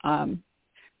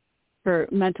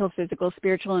mental, physical,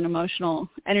 spiritual, and emotional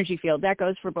energy field. That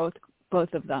goes for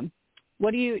both of them.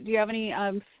 Do you have any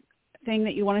thing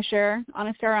that you want to share,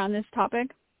 Anistara, on this topic?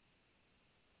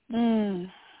 Yeah,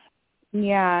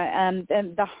 and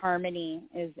the harmony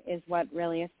is what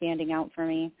really is standing out for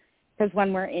me. Because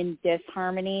when we're in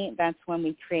disharmony, that's when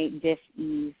we create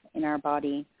dis-ease in our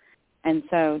body. And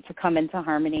so to come into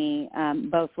harmony,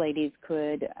 both ladies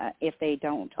could, if they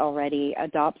don't already,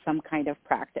 adopt some kind of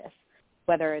practice,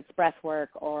 whether it's breath work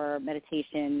or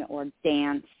meditation or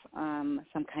dance,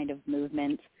 some kind of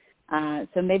movement.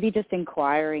 So maybe just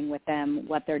inquiring with them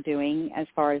what they're doing as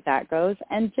far as that goes,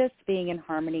 and just being in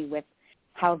harmony with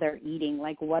how they're eating.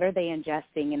 Like, what are they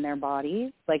ingesting in their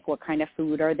bodies? Like, what kind of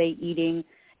food are they eating?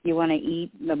 You want to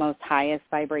eat the most highest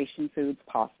vibration foods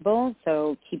possible,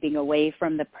 so keeping away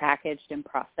from the packaged and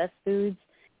processed foods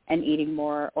and eating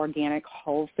more organic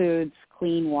whole foods,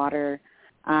 clean water,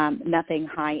 nothing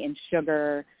high in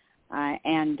sugar,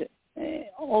 and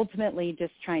ultimately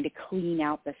just trying to clean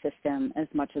out the system as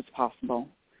much as possible.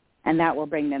 And that will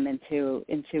bring them into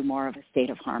more of a state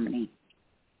of harmony.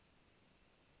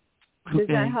 Does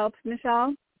that help,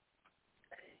 Michelle?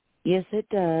 Yes, it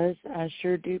does. I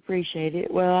sure do appreciate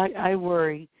it. Well, I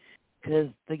worry because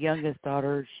the youngest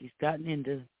daughter, she's gotten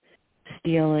into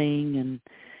stealing,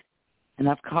 and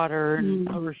I've caught her and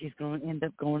told her she's going to end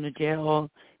up going to jail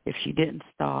if she didn't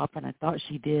stop, and I thought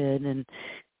she did. And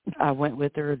I went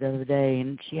with her the other day,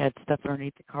 and she had stuff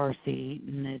underneath the car seat,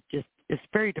 and it's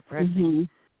very depressing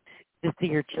to see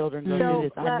your children go through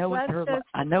this.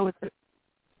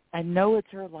 I know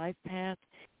it's her life path.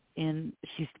 And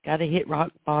she's got to hit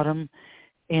rock bottom,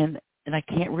 and I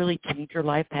can't really change her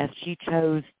life path. She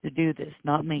chose to do this,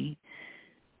 not me,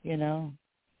 you know.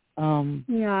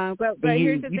 Yeah, but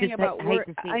here's the thing about work.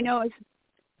 I know it's.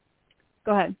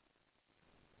 Go ahead.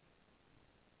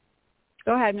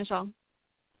 Go ahead, Michelle.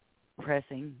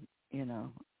 Depressing, you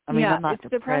know. I mean, I'm not it's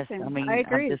depressed. Depressing. I mean, I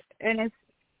agree, and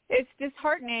it's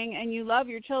disheartening, and you love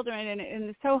your children, and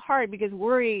it's so hard because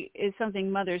worry is something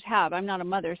mothers have. I'm not a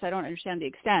mother, so I don't understand the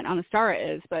extent.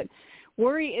 Anistara is, but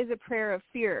worry is a prayer of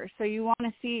fear. So you want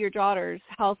to see your daughters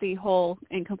healthy, whole,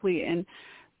 and complete. And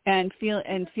and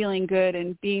feeling good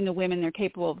and being the women they're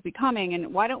capable of becoming.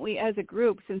 And why don't we, as a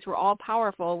group, since we're all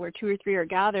powerful, where 2 or 3 are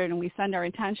gathered, and we send our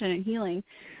intention and healing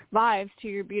vibes to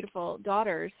your beautiful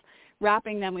daughters,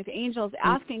 wrapping them with angels,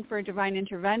 asking for divine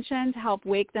intervention to help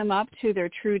wake them up to their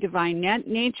true divine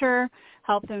nature,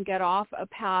 help them get off a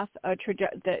path,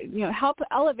 help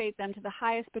elevate them to the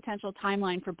highest potential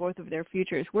timeline for both of their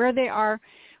futures, where they are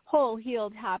whole,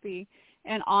 healed, happy,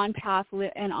 and on path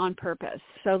and on purpose.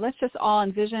 So let's just all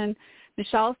envision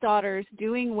Michelle's daughters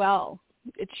doing well,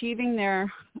 achieving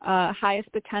their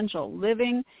highest potential,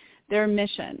 living their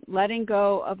mission, letting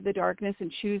go of the darkness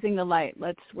and choosing the light.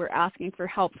 We're asking for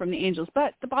help from the angels.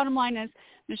 But the bottom line is,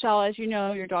 Michelle, as you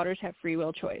know, your daughters have free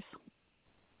will choice.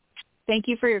 Thank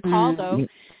you for your call, though.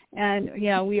 And,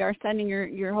 we are sending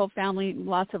your whole family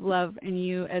lots of love, and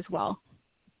you as well.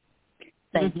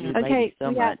 Thank you, ladies,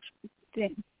 so much.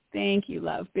 Thank you,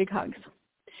 love. Big hugs.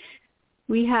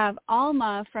 We have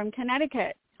Alma from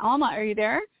Connecticut. Alma, are you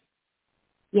there?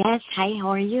 Yes. Hi, how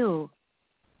are you?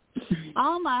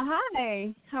 Alma,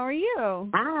 hi. How are you?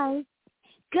 Hi.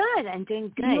 Good. I'm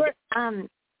doing good.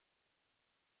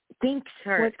 Thanks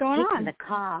for taking the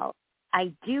call.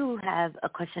 I do have a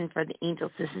question for the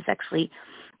angels.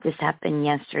 This happened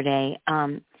yesterday.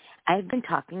 I've been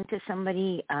talking to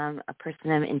somebody, a person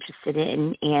I'm interested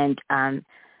in, and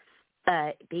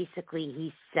basically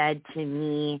he said to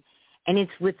me, and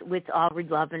it's with all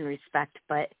love and respect,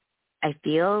 but I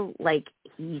feel like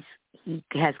he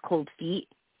has cold feet,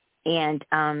 and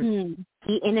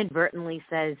he inadvertently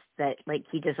says that, like,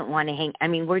 he doesn't want to hang. I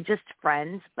mean, we're just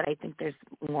friends, but I think there's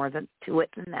more to it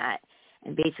than that.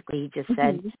 And basically he just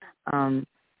said,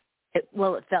 it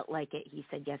felt like it. He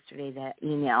said yesterday, that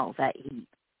email, that he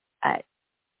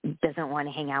doesn't want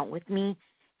to hang out with me.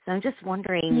 So I'm just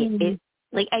wondering,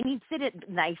 said it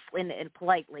nicely and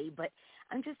politely, but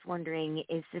I'm just wondering,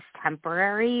 is this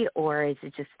temporary, or is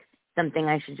it just something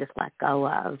I should just let go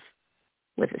of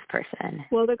with this person?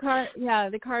 Well, the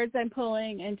cards I'm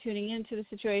pulling and tuning into the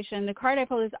situation, the card I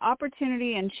pulled is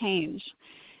opportunity and change.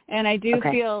 And I do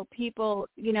feel people,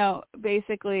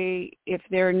 basically, if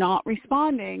they're not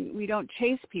responding, we don't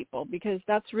chase people, because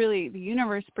that's really the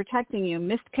universe protecting you.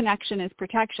 Missed connection is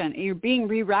protection. You're being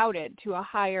rerouted to a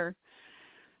higher,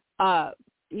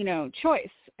 choice.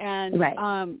 And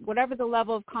whatever the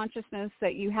level of consciousness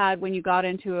that you had when you got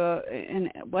into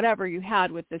whatever you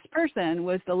had with this person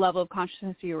was the level of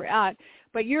consciousness you were at.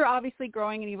 But you're obviously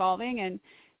growing and evolving,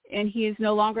 and he is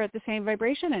no longer at the same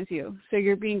vibration as you. So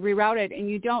you're being rerouted, and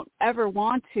you don't ever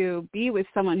want to be with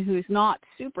someone who's not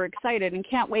super excited and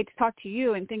can't wait to talk to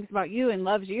you and thinks about you and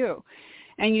loves you.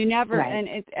 And you never,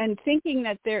 and thinking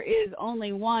that there is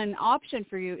only one option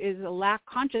for you is a lack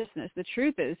consciousness. The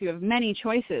truth is you have many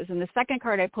choices. And the second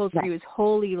card I pulled for you is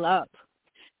holy love.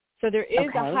 So there is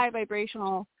a high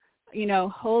vibrational,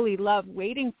 holy love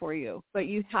waiting for you, but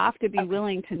you have to be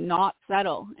willing to not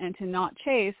settle and to not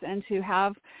chase, and to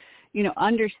have,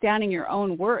 understanding your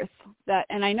own worth.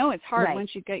 And I know it's hard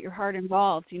once you get your heart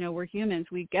involved. We're humans.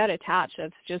 We get attached.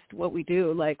 That's just what we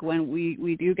do. Like when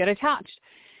we do get attached.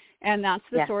 And that's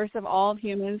the source of all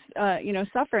humans,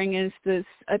 suffering, is this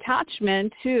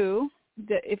attachment to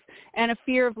and a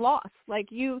fear of loss. Like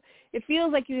it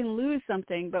feels like you can lose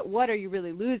something, but what are you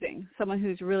really losing? Someone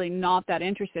who's really not that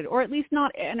interested, or at least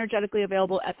not energetically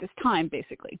available at this time,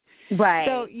 basically. Right.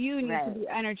 So you need to be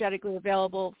energetically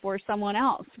available for someone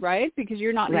else, right? Because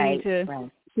you're not needing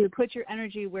to put your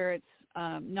energy where it's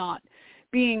not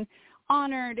being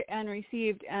honored and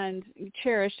received and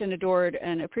cherished and adored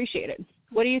and appreciated.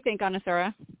 What do you think,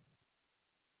 Anistara?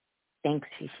 Thanks,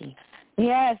 Cici.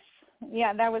 Yes.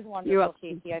 Yeah, that was wonderful,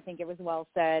 Cici. I think it was well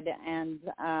said. And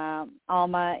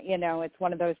Alma, it's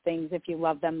one of those things, if you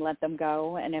love them, let them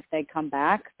go. And if they come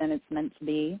back, then it's meant to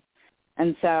be.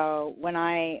 And so when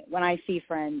I see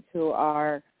friends who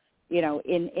are,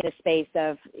 in a space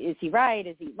of, is he right?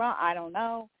 Is he wrong? I don't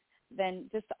know. Then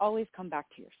just always come back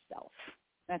to yourself.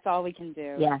 That's all we can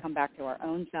do. Yeah. Come back to our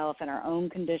own self and our own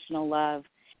conditional love.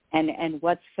 And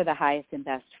what's for the highest and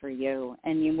best for you.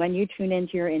 And when you tune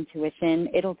into your intuition,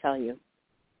 it'll tell you.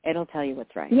 It'll tell you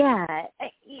what's right. Yeah,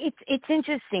 it's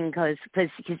interesting because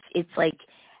it's like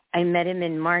I met him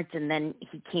in March and then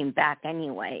he came back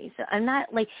anyway. So I'm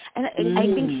not like, and I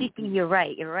think, Cici, you're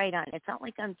right. You're right on. It's not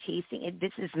like I'm chasing it.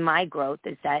 This is my growth,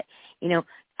 is that,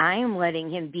 I am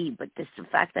letting him be. But the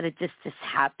fact that it just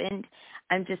happened,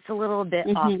 I'm just a little bit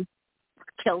off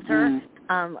kilter,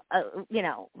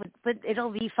 but it'll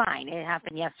be fine. It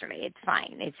happened yesterday. It's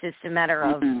fine. It's just a matter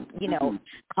of,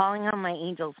 calling on my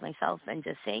angels myself and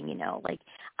just saying,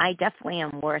 I definitely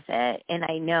am worth it. And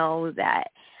I know that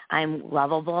I'm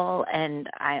lovable and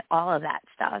all of that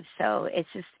stuff. So it's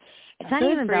not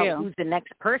even about who's the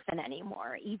next person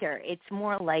anymore either. It's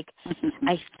more like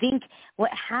I think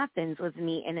what happens with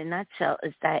me in a nutshell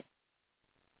is that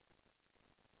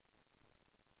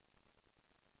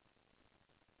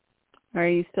Are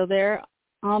you still there,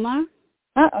 Alma?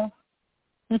 Uh-oh.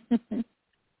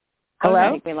 Hello?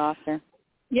 I think we lost her.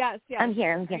 Yes. I'm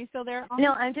here. Are you still there, Alma?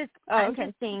 No, I'm just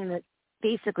saying that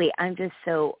basically I'm just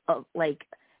so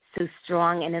so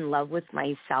strong and in love with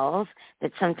myself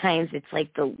that sometimes it's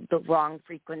like the wrong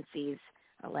frequencies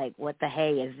are like, what the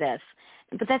hey is this?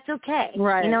 But that's okay.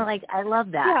 Right. You know, like I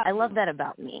love that. Yeah. I love that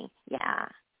about me. Yeah.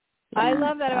 I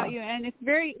love that about you, and it's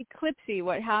very eclipsy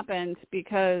what happened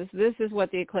because this is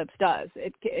what the eclipse does.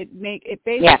 It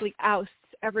basically ousts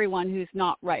everyone who's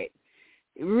not right.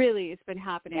 Really, it's been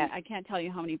happening. Yes. I can't tell you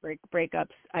how many breakups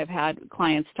I've had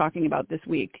clients talking about this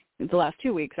week. The last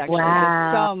 2 weeks, actually.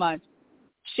 Wow. There's so much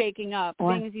shaking up.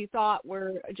 Things you thought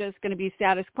were just going to be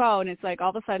status quo, and it's like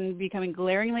all of a sudden becoming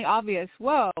glaringly obvious,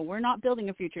 whoa, we're not building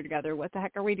a future together. What the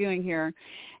heck are we doing here?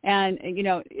 And, you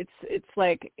know, it's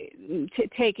like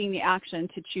taking the action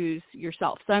to choose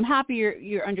yourself. So I'm happy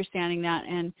you're understanding that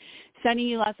and sending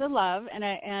you lots of love.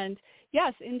 And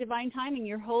yes, in divine timing,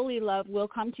 your holy love will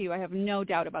come to you. I have no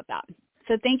doubt about that.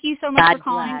 So thank you so much for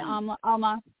calling,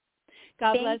 Alma.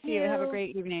 God bless you. Have a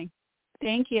great evening.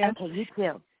 Thank you. Okay, you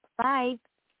too. Bye.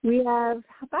 We have,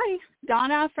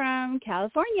 Donna from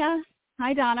California.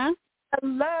 Hi, Donna.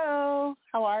 Hello.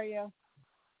 How are you?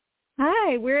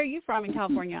 Hi. Where are you from in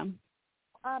California?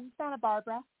 Santa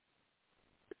Barbara.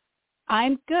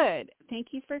 I'm good. Thank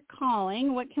you for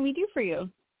calling. What can we do for you?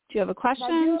 Do you have a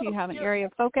question? Do you have an area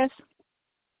of focus?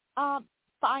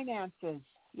 Finances.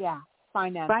 Yeah,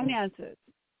 finances. Finances.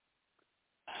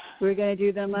 We're going to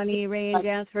do the money rain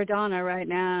dance for Donna right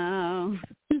now.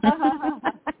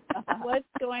 What's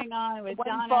going on with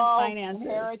Donna and finances?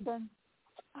 Inheritance.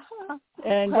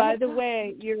 And by the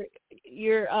way,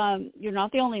 you're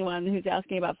not the only one who's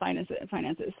asking about finances.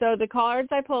 So the cards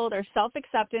I pulled are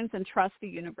self-acceptance and trust the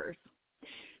universe.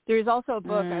 There's also a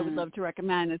book I would love to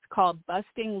recommend. It's called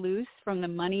Busting Loose from the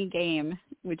Money Game,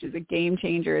 which is a game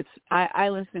changer. I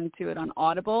listened to it on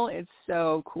Audible. It's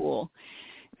so cool.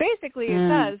 Basically, it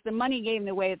says the money game,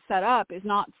 the way it's set up, is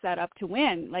not set up to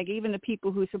win. Like even the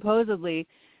people who supposedly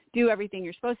do everything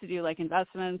you're supposed to do, like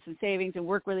investments and savings and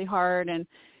work really hard and,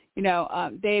 you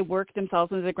know, they work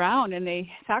themselves into the ground and they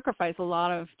sacrifice a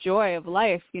lot of joy of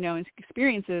life, you know, and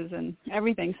experiences and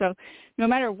everything. So no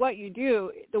matter what you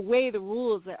do, the way the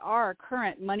rules that our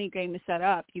current money game is set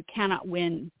up, you cannot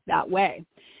win that way.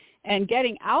 And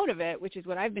getting out of it, which is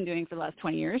what I've been doing for the last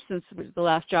 20 years, since the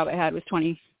last job I had was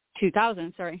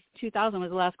 2000 was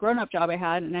the last grown-up job I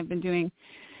had, and I've been doing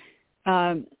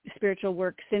spiritual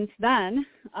work since then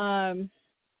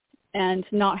and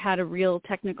not had a real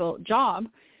technical job,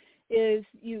 is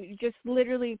you just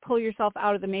literally pull yourself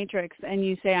out of the matrix and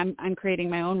you say, I'm creating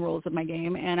my own rules of my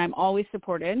game, and I'm always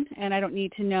supported, and I don't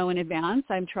need to know in advance.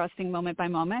 I'm trusting moment by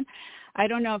moment. I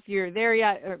don't know if you're there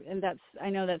yet, and I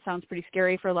know that sounds pretty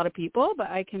scary for a lot of people, but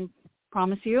I can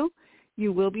promise you,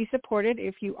 you will be supported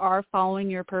if you are following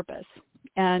your purpose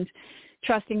and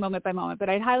trusting moment by moment. But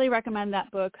I'd highly recommend that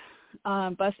book,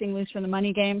 Busting Loose from the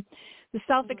Money Game. The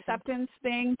self-acceptance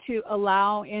thing to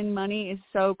allow in money is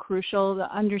so crucial.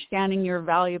 The understanding you're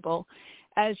valuable.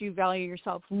 As you value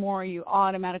yourself more, you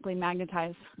automatically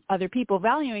magnetize other people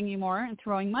valuing you more and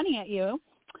throwing money at you.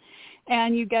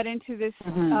 And you get into this,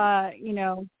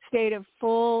 state of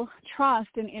full trust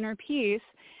and inner peace,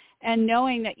 and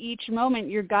knowing that each moment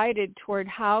you're guided toward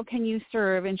how can you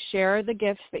serve and share the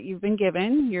gifts that you've been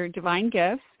given, your divine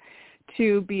gifts,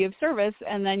 to be of service.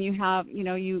 And then you have,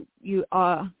 you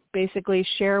basically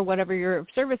share whatever you're of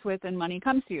service with, and money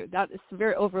comes to you. That is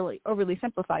very overly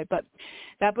simplified, but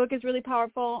that book is really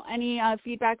powerful. Any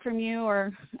feedback from you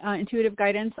or intuitive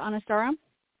guidance, Anistara?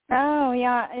 Oh,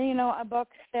 yeah. A book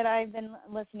that I've been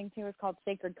listening to is called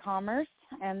Sacred Commerce,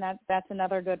 and that's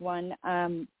another good one.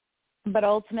 But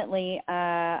ultimately,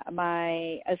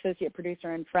 my associate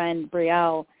producer and friend,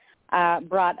 Brielle,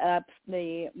 brought up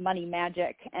the money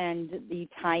magic and the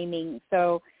timing.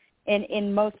 So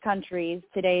in most countries,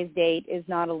 today's date is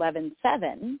not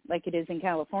 11/7 like it is in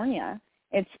California.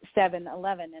 It's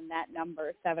 7/11, and that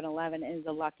number, 7/11, is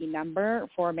a lucky number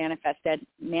for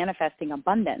manifesting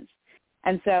abundance.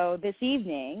 And so this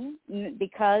evening,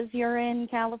 because you're in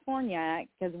California,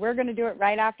 because we're going to do it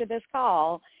right after this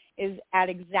call, is at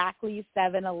exactly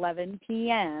 7:11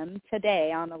 p.m.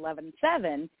 today on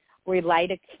 11/7, we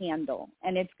light a candle.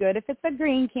 And it's good if it's a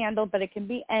green candle, but it can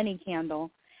be any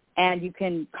candle. And you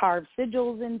can carve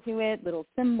sigils into it, little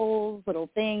symbols, little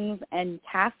things, and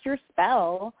cast your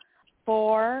spell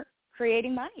for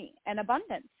creating money and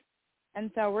abundance.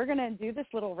 And so we're going to do this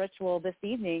little ritual this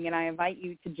evening, and I invite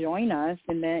you to join us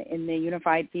in the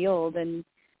unified field and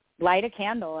light a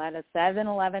candle at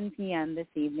 7:11 p.m. this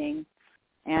evening,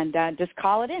 and just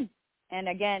call it in. And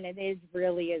again, it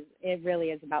really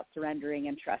is about surrendering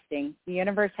and trusting. The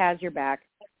universe has your back.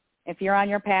 If you're on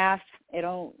your path,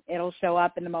 it'll show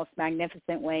up in the most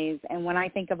magnificent ways. And when I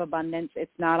think of abundance,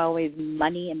 it's not always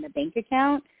money in the bank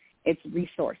account. It's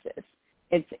resources.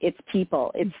 It's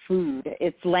people. It's food.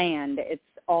 It's land. It's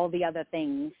all the other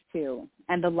things too,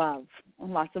 and the love,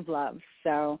 lots of love.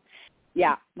 So,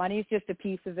 yeah, money's just a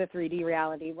piece of the 3D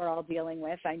reality we're all dealing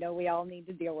with. I know we all need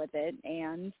to deal with it,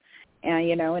 and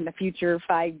you know, in the future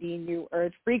 5D New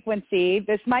Earth frequency,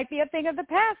 this might be a thing of the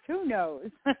past. Who knows?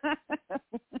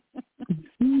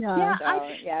 Yeah,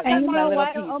 and you know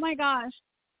what? Piece. Oh my gosh,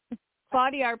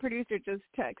 Claudia, our producer, just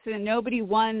texted, and nobody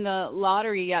won the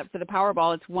lottery yet for the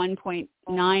Powerball. It's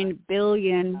 $1.9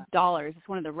 billion. It's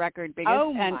one of the record biggest.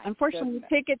 And unfortunately,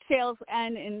 ticket sales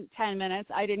end in 10 minutes.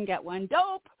 I didn't get one.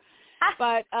 Dope.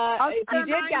 But if you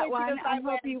did get one, I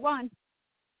hope you won.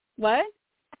 What?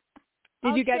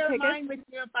 Did you get tickets? I'll share mine with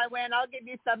you if I win. I'll give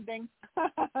you something.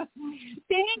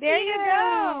 There you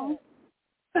go.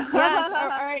 Yes.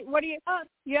 All right. What do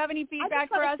you have any feedback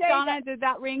for us, Donna? Did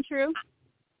that ring true?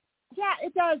 Yeah,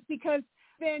 it does, because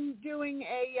I've been doing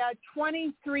a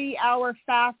 23-hour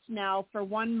fast now for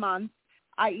 1 month.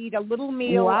 I eat a little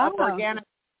meal of organic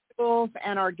vegetables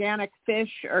and organic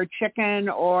fish or chicken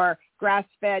or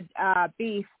grass-fed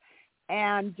beef.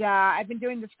 And I've been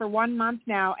doing this for 1 month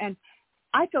now, and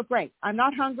I feel great. I'm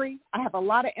not hungry. I have a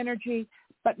lot of energy.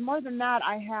 But more than that,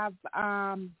 I have,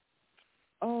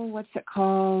 what's it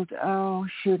called? Oh,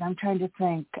 shoot, I'm trying to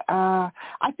think. I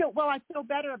feel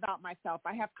better about myself.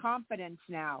 I have confidence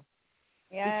now.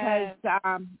 Yeah.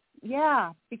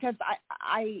 Because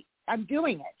I'm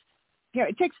doing it. Yeah,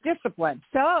 it takes discipline.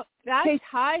 So that's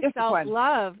high discipline.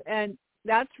 Self-love, and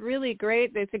that's really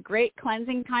great. It's a great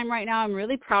cleansing time right now. I'm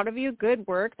really proud of you. Good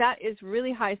work. That is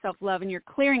really high self-love, and you're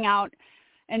clearing out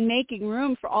and making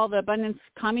room for all the abundance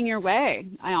coming your way.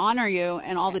 I honor you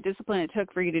and all the discipline it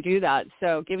took for you to do that.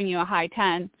 So giving you a high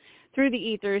 10 through the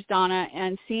ethers, Donna,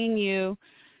 and seeing you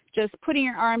just putting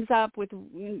your arms up with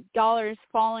dollars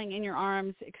falling in your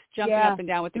arms, jumping up and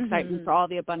down with excitement for all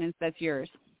the abundance that's yours.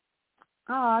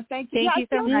 Oh, thank you. Thank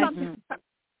you so much.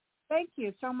 Thank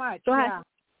you so much. Go ahead.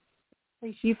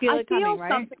 Yeah. You feel it coming,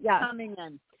 right? Something coming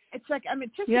in. It's like I'm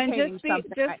anticipating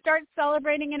something. Just start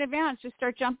celebrating in advance. Just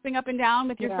start jumping up and down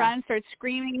with your friends. Start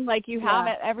screaming like you have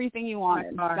everything you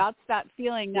want. That's that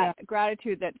feeling, that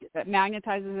gratitude that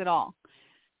magnetizes it all.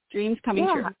 Dreams coming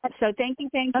true. So thank you.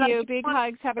 Big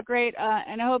hugs. Have a great,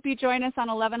 and I hope you join us on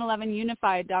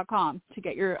 1111unified.com to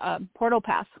get your portal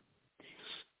pass.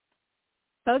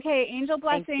 Okay, angel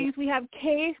blessings. We have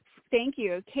Kay. Thank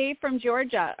you. Kay from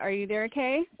Georgia. Are you there,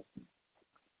 Kay?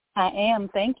 I am.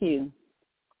 Thank you.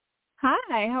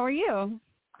 Hi, how are you?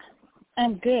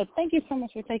 I'm good. Thank you so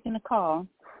much for taking the call.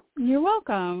 You're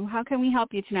welcome. How can we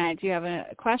help you tonight? Do you have a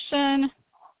question?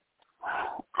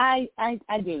 I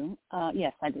do.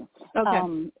 Yes, I do.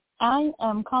 Okay. I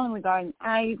am calling regarding,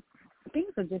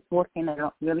 things are just working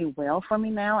out really well for me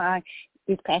now.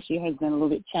 This past year has been a little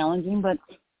bit challenging, but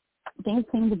things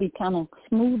seem to be kind of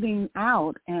smoothing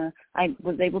out. And I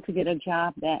was able to get a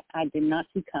job that I did not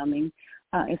see coming.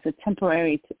 It's a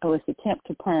it's a temp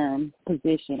to perm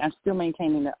position. I'm still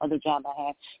maintaining the other job I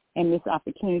had, and this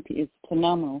opportunity is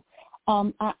phenomenal.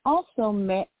 I also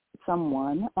met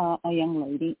someone, a young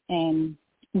lady, and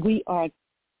we are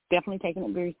definitely taking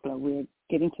it very slow. We're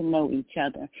getting to know each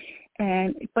other,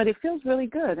 but it feels really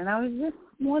good. And I was just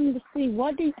wanting to see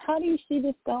how do you see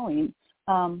this going?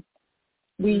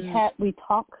 We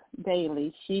talk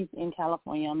daily. She's in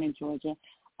California. I'm in Georgia.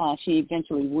 She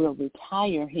eventually will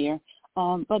retire here.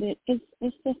 But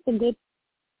it's just a good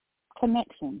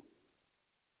connection.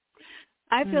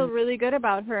 I feel really good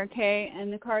about her, Kay,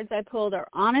 and the cards I pulled are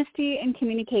honesty and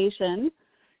communication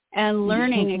and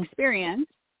learning experience.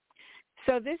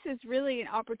 So this is really an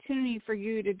opportunity for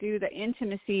you to do the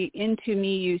intimacy into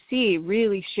me you see,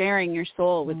 really sharing your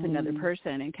soul with another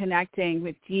person and connecting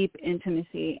with deep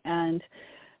intimacy and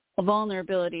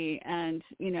vulnerability, and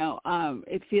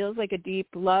it feels like a deep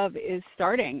love is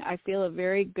starting. I feel a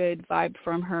very good vibe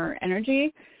from her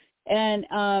energy, and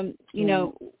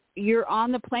you're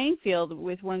on the playing field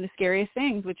with one of the scariest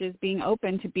things, which is being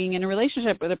open to being in a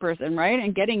relationship with a person, right?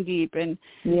 And getting deep and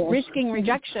risking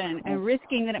rejection and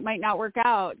risking that it might not work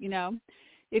out.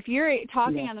 if you're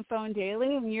talking on the phone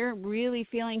daily and you're really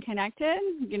feeling connected,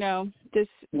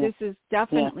 this is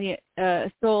definitely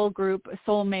a soul group, a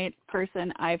soulmate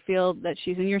person. I feel that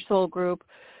she's in your soul group.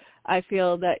 I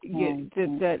feel that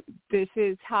that this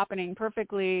is happening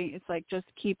perfectly. It's like, just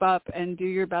keep up and do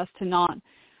your best to not,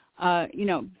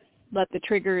 let the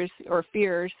triggers or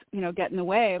fears, get in the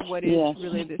way of what is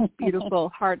really this beautiful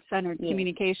heart-centered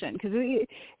communication. Because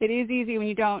it is easy when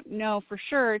you don't know for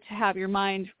sure to have your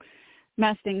mind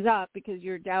mess things up because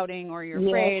you're doubting or you're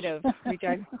afraid of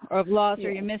loss or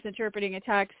you're misinterpreting a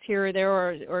text here or there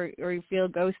or you feel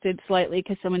ghosted slightly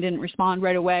because someone didn't respond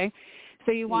right away.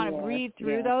 So you want to breathe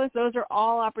through those. Those are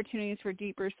all opportunities for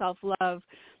deeper self-love,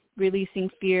 releasing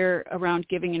fear around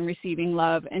giving and receiving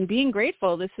love, and being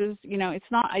grateful. This is, it's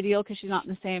not ideal because she's not in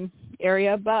the same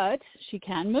area, but she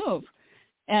can move.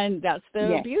 And that's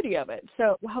the beauty of it.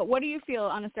 So what do you feel,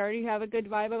 Anistara? Do you have a good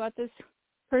vibe about this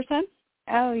person?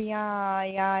 Oh,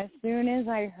 yeah. As soon as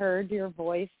I heard your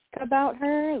voice about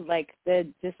her, like the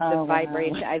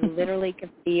vibration, I literally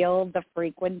could feel the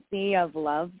frequency of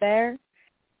love there.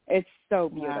 It's so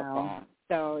beautiful. Wow.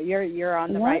 So you're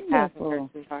on the right path with her,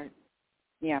 sweetheart.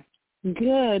 Yeah.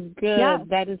 Good. Yeah.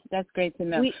 That's great to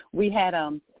know. We had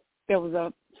there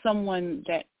was someone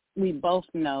that we both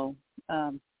know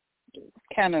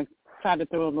kind of tried to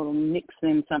throw a little mix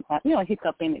in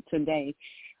hiccup in it today.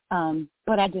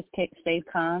 But I just stayed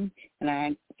calm, and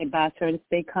I advised her to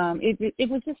stay calm. It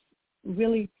was just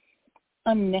really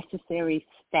unnecessary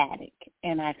static,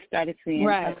 and I started seeing,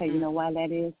 okay, you know why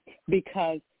that is?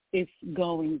 Because it's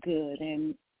going good,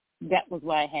 and that was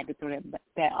why I had to throw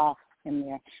that off in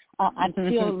there. I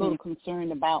feel a little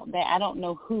concerned about that. I don't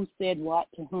know who said what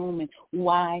to whom and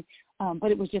why, but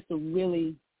it was just a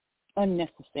really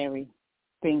unnecessary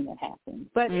thing that happened.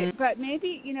 But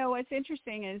maybe, what's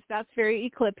interesting is that's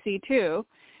very eclipsy too.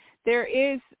 There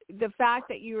is the fact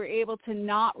that you were able to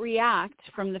not react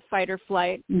from the fight or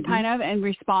flight kind of and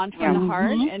respond from the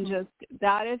heart, and just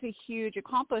that is a huge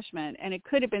accomplishment. And it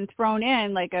could have been thrown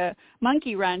in like a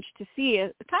monkey wrench to see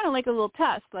it, kind of like a little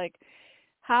test, like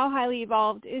how highly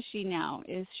evolved is she now?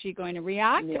 Is she going to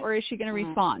react or is she going to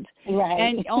respond? Right.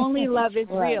 And only love is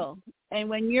real. And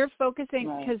when you're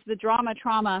focusing, because the drama,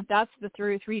 trauma, that's the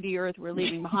 3D earth we're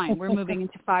leaving behind. We're moving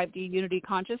into 5D unity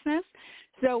consciousness.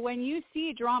 So when you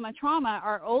see drama, trauma,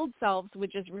 our old selves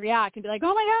would just react and be like,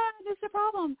 oh, my God, this is a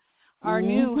problem. Our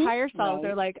new higher selves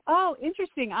are like, oh,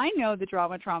 interesting. I know the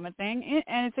drama, trauma thing.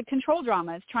 And it's a control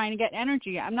drama. It's trying to get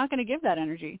energy. I'm not going to give that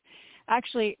energy.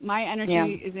 Actually, my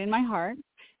energy is in my heart.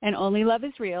 And only love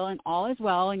is real, and all is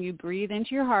well, and you breathe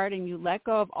into your heart, and you let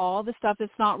go of all the stuff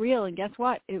that's not real, and guess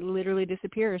what? It literally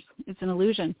disappears. It's an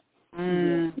illusion.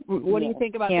 What do you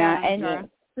think about that, Anistara?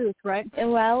 Truth, right?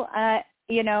 Well,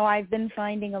 I've been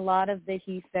finding a lot of the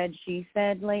he said, she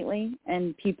said lately,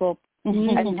 and people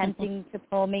attempting to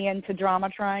pull me into drama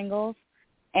triangles.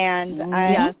 And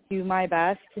I do my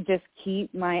best to just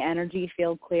keep my energy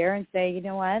field clear and say, you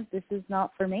know what, this is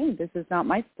not for me. This is not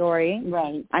my story.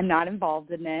 Right. I'm not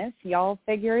involved in this. Y'all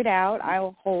figure it out. I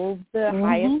will hold the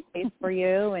highest space for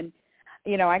you. And,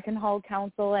 I can hold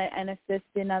counsel and assist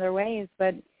in other ways,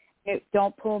 but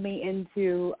don't pull me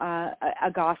into a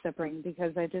gossip ring,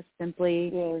 because I just simply,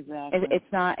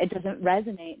 it doesn't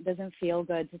resonate. It doesn't feel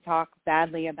good to talk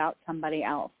badly about somebody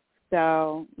else.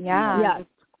 So,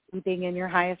 keeping in your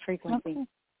highest frequency. Okay.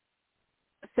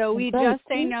 So we just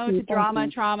say no to drama,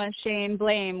 trauma, shame,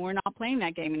 blame. We're not playing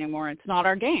that game anymore. It's not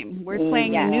our game. We're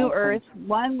playing a new earth,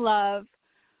 one love,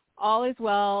 all is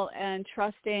well, and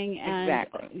trusting,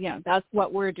 and that's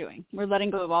what we're doing. We're letting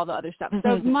go of all the other stuff.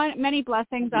 So many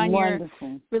blessings on your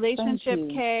relationship,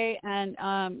 Kay, and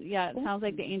it sounds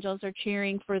like the angels are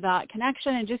cheering for that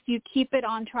connection, and just you keep it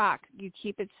on track. You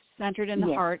keep it centered in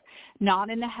the heart, not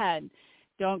in the head.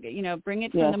 Don't, bring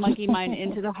it from the monkey mind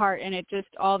into the heart, and it just,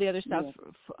 all the other stuff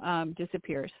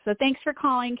disappears. So thanks for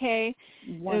calling, Kay.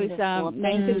 Wonderful. It was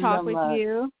nice to talk with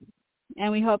you,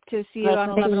 and we hope to see you on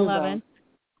 11/11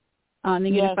 on the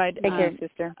Unified. Take care,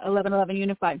 sister. 11/11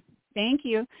 Unified. Thank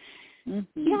you.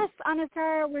 Yes,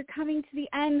 Anistara, we're coming to the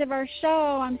end of our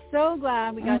show. I'm so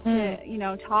glad we got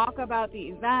to, talk about the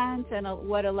event and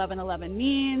what 11/11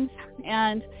 means.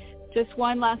 And just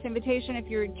one last invitation, if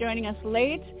you're joining us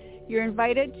late, you're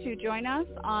invited to join us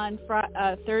on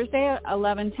Thursday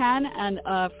 11:10 and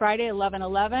Friday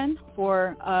 11:11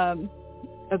 for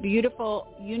a beautiful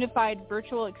unified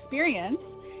virtual experience.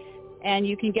 And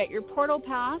you can get your portal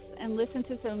pass and listen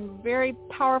to some very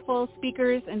powerful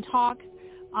speakers and talks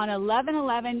on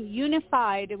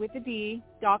 1111unified with the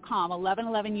D.com,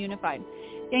 1111 Unified.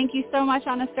 Thank you so much,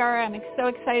 Anistara. I'm so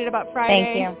excited about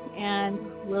Friday. Thank you. And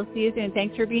we'll see you soon.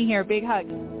 Thanks for being here. Big hug.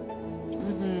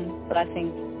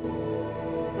 Blessings.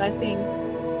 Blessings.